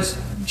 that was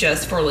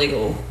just for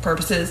legal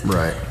purposes.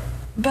 Right.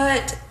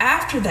 But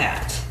after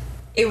that,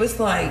 it was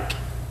like,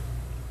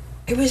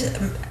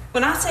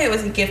 when I say it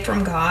was a gift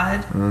from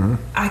God,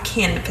 I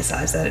can't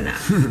emphasize that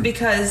enough.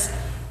 Because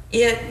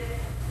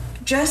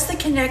just the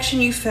connection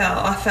I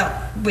felt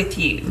with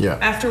you Yeah.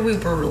 after we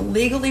were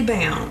legally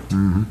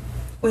bound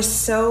was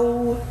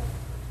so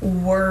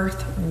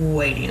worth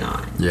waiting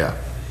on. Yeah.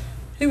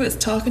 Who was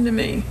talking to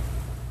me?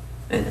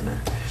 It doesn't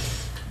matter.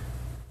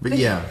 But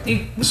yeah,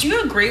 Would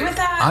you agree with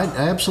that? I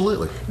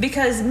absolutely.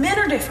 Because men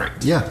are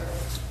different. Yeah.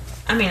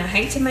 I mean, I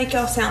hate to make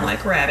y'all sound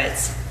like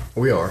rabbits,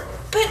 We are.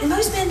 but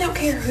most men don't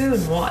care who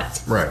and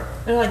what. Right.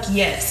 They're like,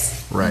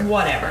 yes, Right.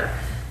 whatever.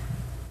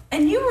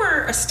 And you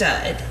were a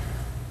stud.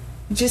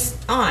 Just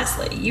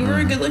honestly, you were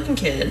a good-looking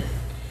kid,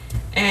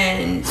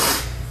 and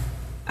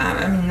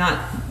I'm not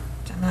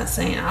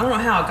saying I don't know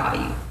how I got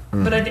you,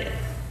 but I did.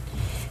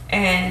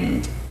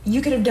 And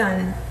you could have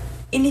done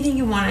anything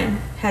you wanted,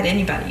 had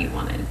anybody you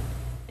wanted.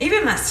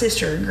 Even my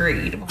sister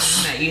agreed when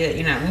we met you.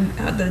 You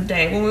know, the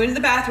day when we went to the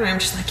bathroom,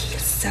 she's like,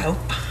 "He's so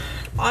fine."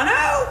 I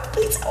know,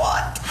 please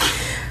what?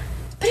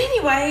 But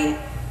anyway,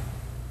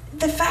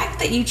 the fact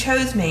that you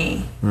chose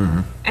me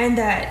and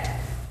that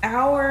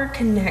our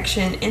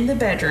connection in the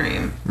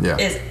bedroom Yeah.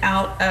 is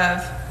out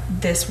of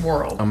this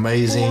world.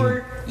 Amazing.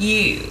 For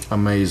you.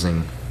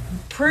 Amazing.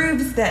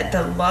 Proves that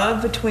the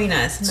love between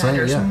us Same,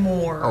 matters yeah.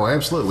 more Oh,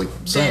 absolutely.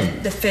 Same.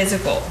 than the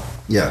physical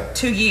Yeah.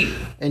 to you.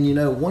 And you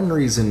know, one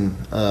reason,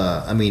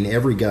 I mean,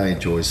 every guy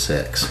enjoys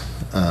sex.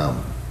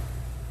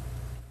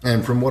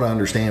 And from what I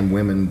understand,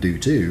 women do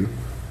too.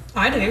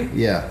 I do.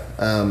 Yeah.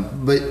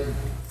 But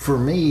for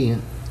me,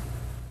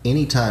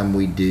 anytime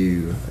we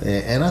do,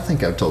 and I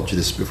think I've told you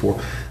this before,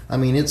 I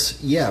mean,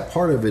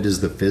 part of it is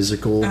the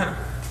physical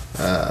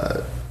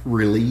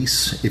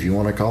release, if you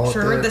want to call it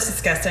Sure, that. that's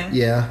disgusting.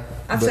 Yeah.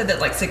 I've but- said that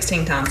like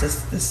 16 times.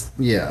 This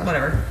Yeah.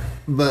 whatever.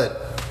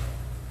 But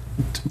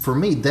for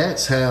me,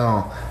 that's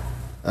how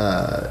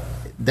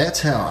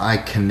I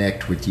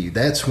connect with you.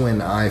 That's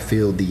when I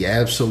feel the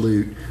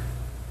absolute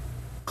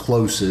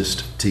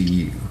closest to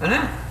you. I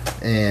know.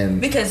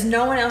 And Because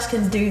no one else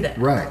can do that.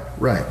 right.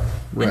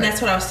 And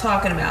that's what I was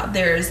talking about.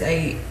 There's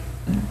a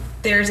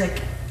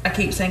I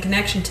keep saying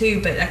connection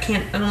too, but I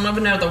don't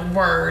even know the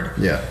word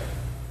Yeah.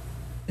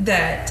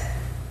 that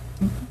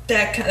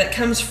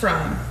comes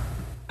from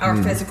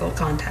our physical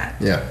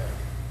contact. Yeah.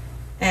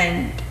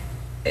 And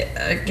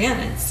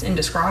again, it's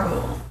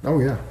indescribable. Oh,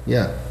 yeah.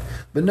 Yeah.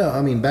 But no,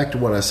 I mean, back to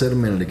what I said a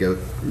minute ago.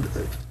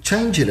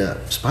 Change it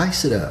up.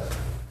 Spice it up.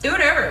 Do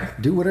whatever.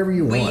 Do whatever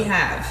you want. We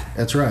have.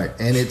 That's right.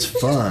 And it's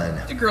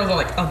fun. The girls are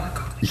like, oh my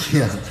God.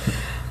 Yeah.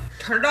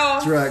 Turn it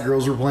off. That's right.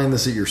 Girls, we're playing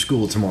this at your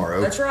school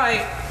tomorrow. That's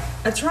right.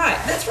 That's right.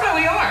 That's right.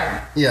 We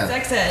are. Yeah.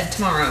 Sex ed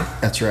tomorrow.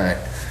 That's right.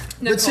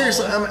 Nicole. But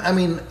seriously, I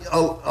mean,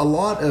 a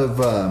lot of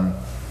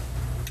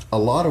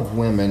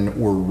women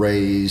were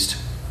raised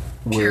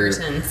where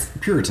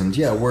Puritans,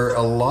 yeah, where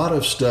a lot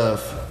of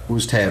stuff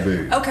was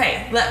taboo.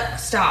 Okay,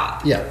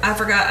 stop. Yeah. I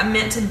forgot. I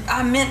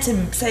meant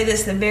to say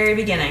this at the very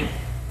beginning.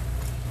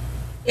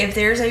 If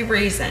there's a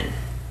reason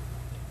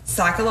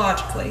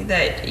psychologically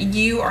that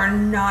you are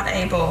not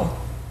able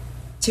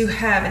to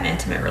have an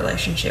intimate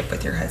relationship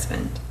with your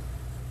husband,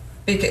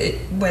 because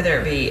whether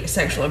it be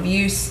sexual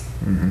abuse,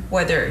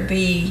 whether it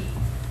be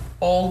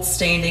old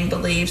standing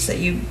beliefs that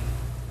you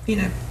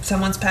know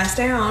someone's passed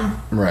down,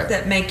 right,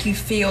 that make you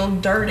feel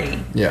dirty,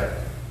 yeah,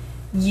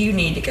 you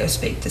need to go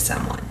speak to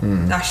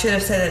someone. I should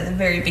have said it at the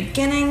very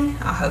beginning.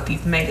 I hope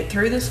you've made it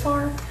through this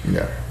far.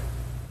 Yeah.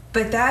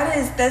 But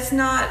that's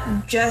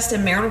not just a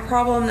marital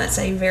problem. That's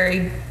a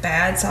very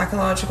bad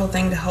psychological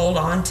thing to hold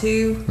on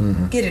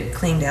to. Get it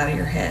cleaned out of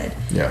your head.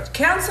 Yeah.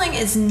 Counseling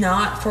is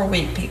not for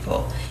weak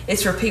people.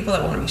 It's for people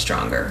that want to be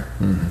stronger.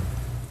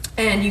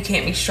 And you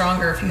can't be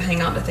stronger if you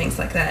hang on to things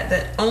like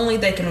that only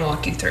they can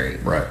walk you through.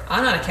 Right.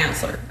 I'm not a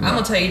counselor. I'm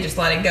going to tell you just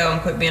let it go and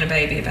quit being a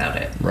baby about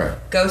it. Right.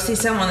 Go see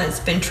someone that's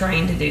been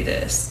trained to do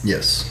this.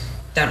 Yes.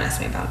 Don't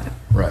ask me about it.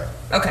 Right.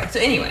 Okay, so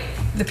anyway,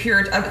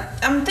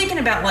 I'm thinking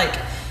about, like,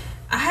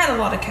 I had a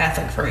lot of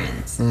Catholic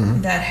friends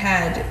that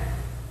had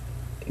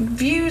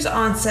views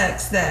on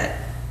sex that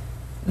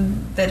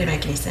didn't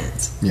make any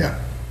sense. Yeah.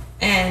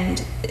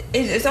 And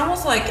it's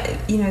almost like,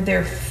 you know,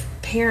 their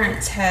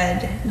parents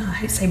had, no, I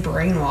hate to say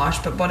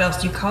brainwashed, but what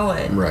else do you call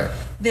it? Right.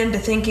 Them to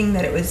thinking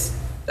that it was,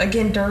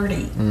 again,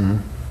 dirty.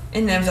 And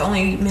that it was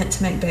only meant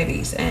to make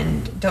babies,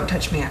 and don't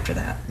touch me after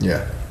that.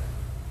 Yeah.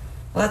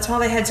 Well, that's why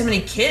they had so many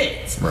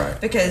kids. Right.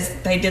 Because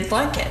they did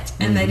like it,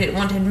 and they didn't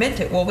want to admit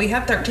it. Well, we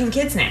have 13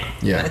 kids now.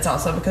 Yeah. It's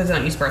also because they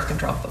don't use birth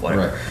control, but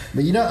whatever. Right.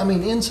 But you know, I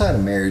mean, inside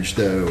of marriage,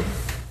 though,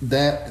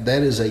 that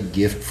is a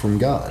gift from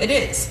God. It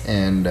is.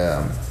 And,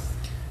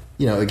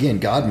 you know, again,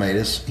 God made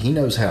us. He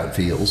knows how it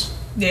feels.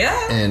 Yeah.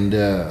 And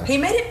he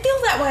made it feel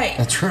that way.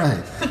 that's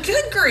right.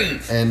 Good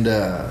grief. And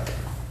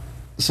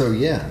so,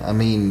 yeah, I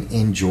mean,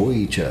 enjoy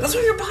each other. That's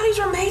why your bodies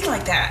are made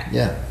like that.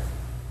 Yeah.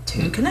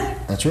 To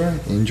connect. That's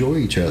right. Enjoy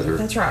each other.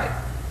 That's right.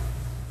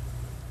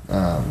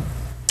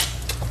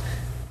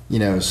 You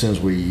know, as soon as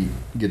we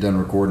get done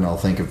recording, I'll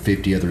think of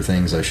 50 other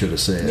things I should have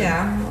said.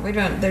 Yeah. We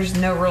don't. There's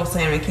no rule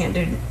saying we can't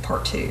do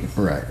part 2.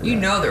 Right. You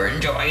right. know they're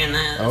enjoying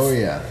this. Oh,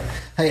 yeah.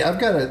 Hey,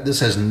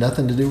 this has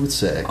nothing to do with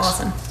sex.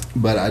 Awesome.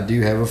 But I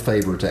do have a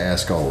favor to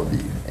ask all of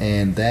you.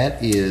 And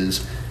that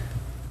is,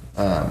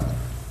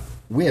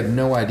 we have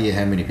no idea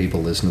how many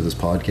people listen to this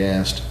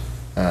podcast.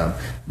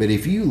 But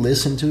if you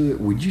listen to it,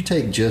 would you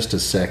take just a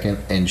second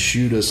and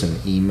shoot us an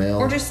email?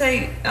 Or just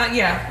say,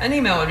 an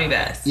email would be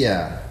best.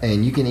 Yeah,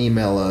 and you can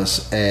email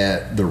us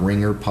at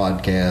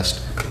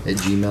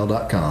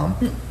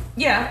theringerpodcast@gmail.com.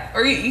 Yeah,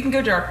 or you can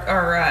go to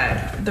our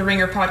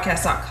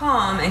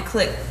theringerpodcast.com and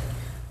click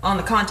on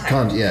the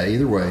contact. Yeah,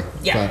 either way.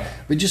 Yeah. Fine.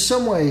 But just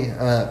some way,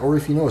 or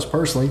if you know us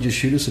personally, just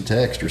shoot us a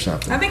text or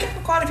something. I've been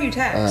getting quite a few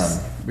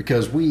texts.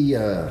 Because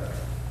we're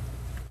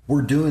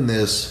doing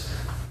this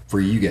for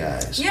you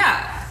guys.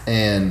 Yeah.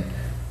 And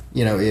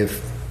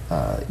if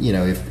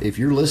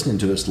you're listening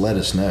to us, let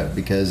us know,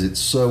 because it's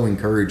so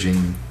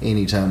encouraging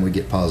anytime we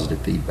get positive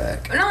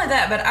feedback. Not only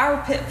that, but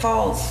our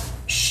pitfalls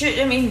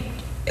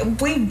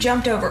we've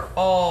jumped over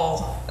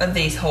all of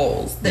these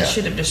holes that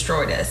should have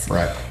destroyed us.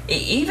 Right.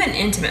 Even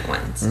intimate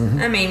ones.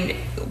 I mean,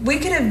 we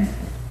could have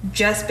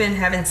just been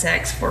having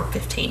sex for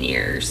 15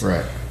 years.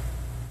 Right.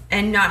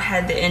 And not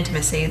had the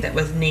intimacy that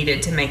was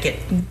needed to make it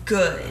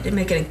good, to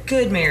make it a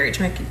good marriage,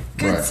 make it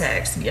good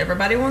sex.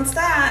 Everybody wants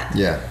that.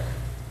 Yeah.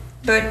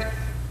 But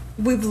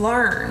we've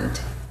learned,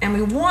 and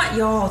we want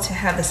y'all to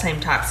have the same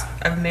types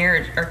of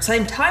marriage, or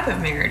same type of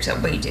marriage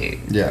that we do.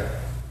 Yeah.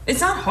 It's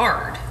not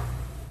hard.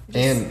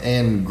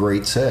 And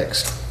great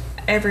sex.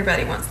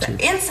 Everybody wants that.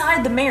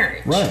 Inside the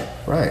marriage.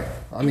 Right.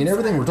 I mean,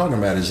 everything we're talking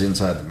about is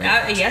inside the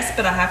marriage. Yes,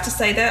 but I have to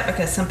say that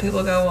because some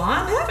people go, well,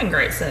 I'm having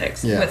great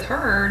sex with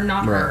her,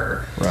 not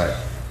her. Right.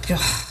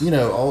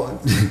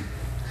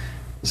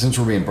 Since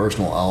we're being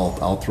personal,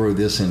 I'll throw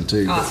this in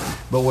too. Awesome.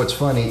 But what's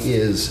funny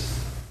is,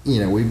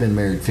 we've been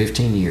married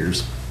 15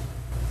 years,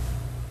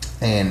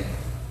 and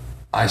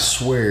I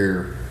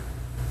swear,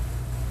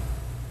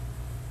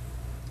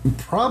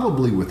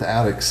 probably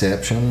without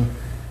exception,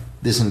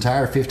 this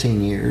entire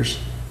 15 years,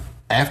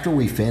 after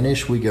we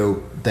finish, we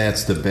go,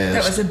 that's the best.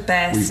 That was the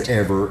best we've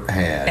ever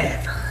had.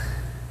 Ever.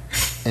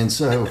 And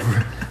so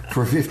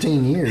for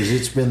 15 years,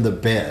 it's been the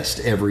best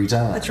every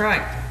time. That's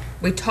right.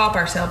 We top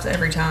ourselves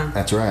every time.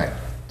 That's right.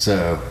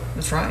 So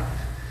That's right.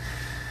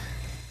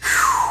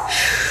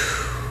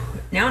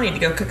 Now I need to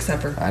go cook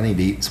supper. I need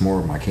to eat some more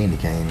of my candy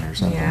cane or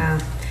something. Yeah.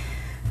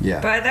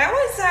 Yeah. But that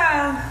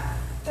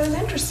was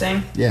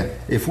interesting. Yeah.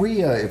 If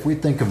we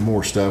think of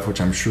more stuff, which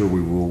I'm sure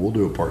we will, we'll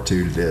do a part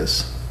 2 to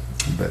this.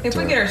 But If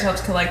we get ourselves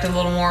collected a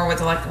little more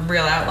with like a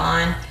real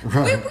outline,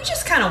 Right. we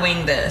just kind of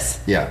wing this.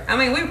 Yeah. I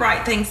mean, we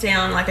write things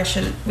down like we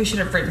should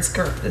have written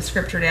the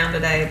scripture down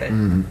today, but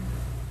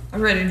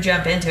I'm ready to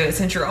jump into it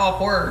since you're all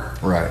for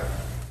it. Right.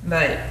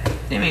 But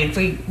I mean, if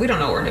we don't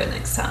know what we're doing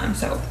next time,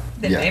 so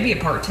then Yeah. maybe a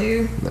part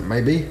 2. That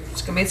may be.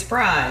 It's gonna be a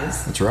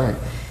surprise. That's right.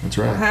 That's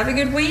Well, right. have a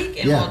good week,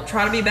 and Yeah. we'll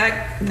try to be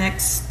back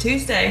next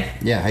Tuesday.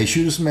 Yeah. Hey,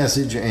 shoot us a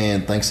message,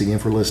 and thanks again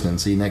for listening.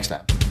 See you next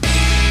time.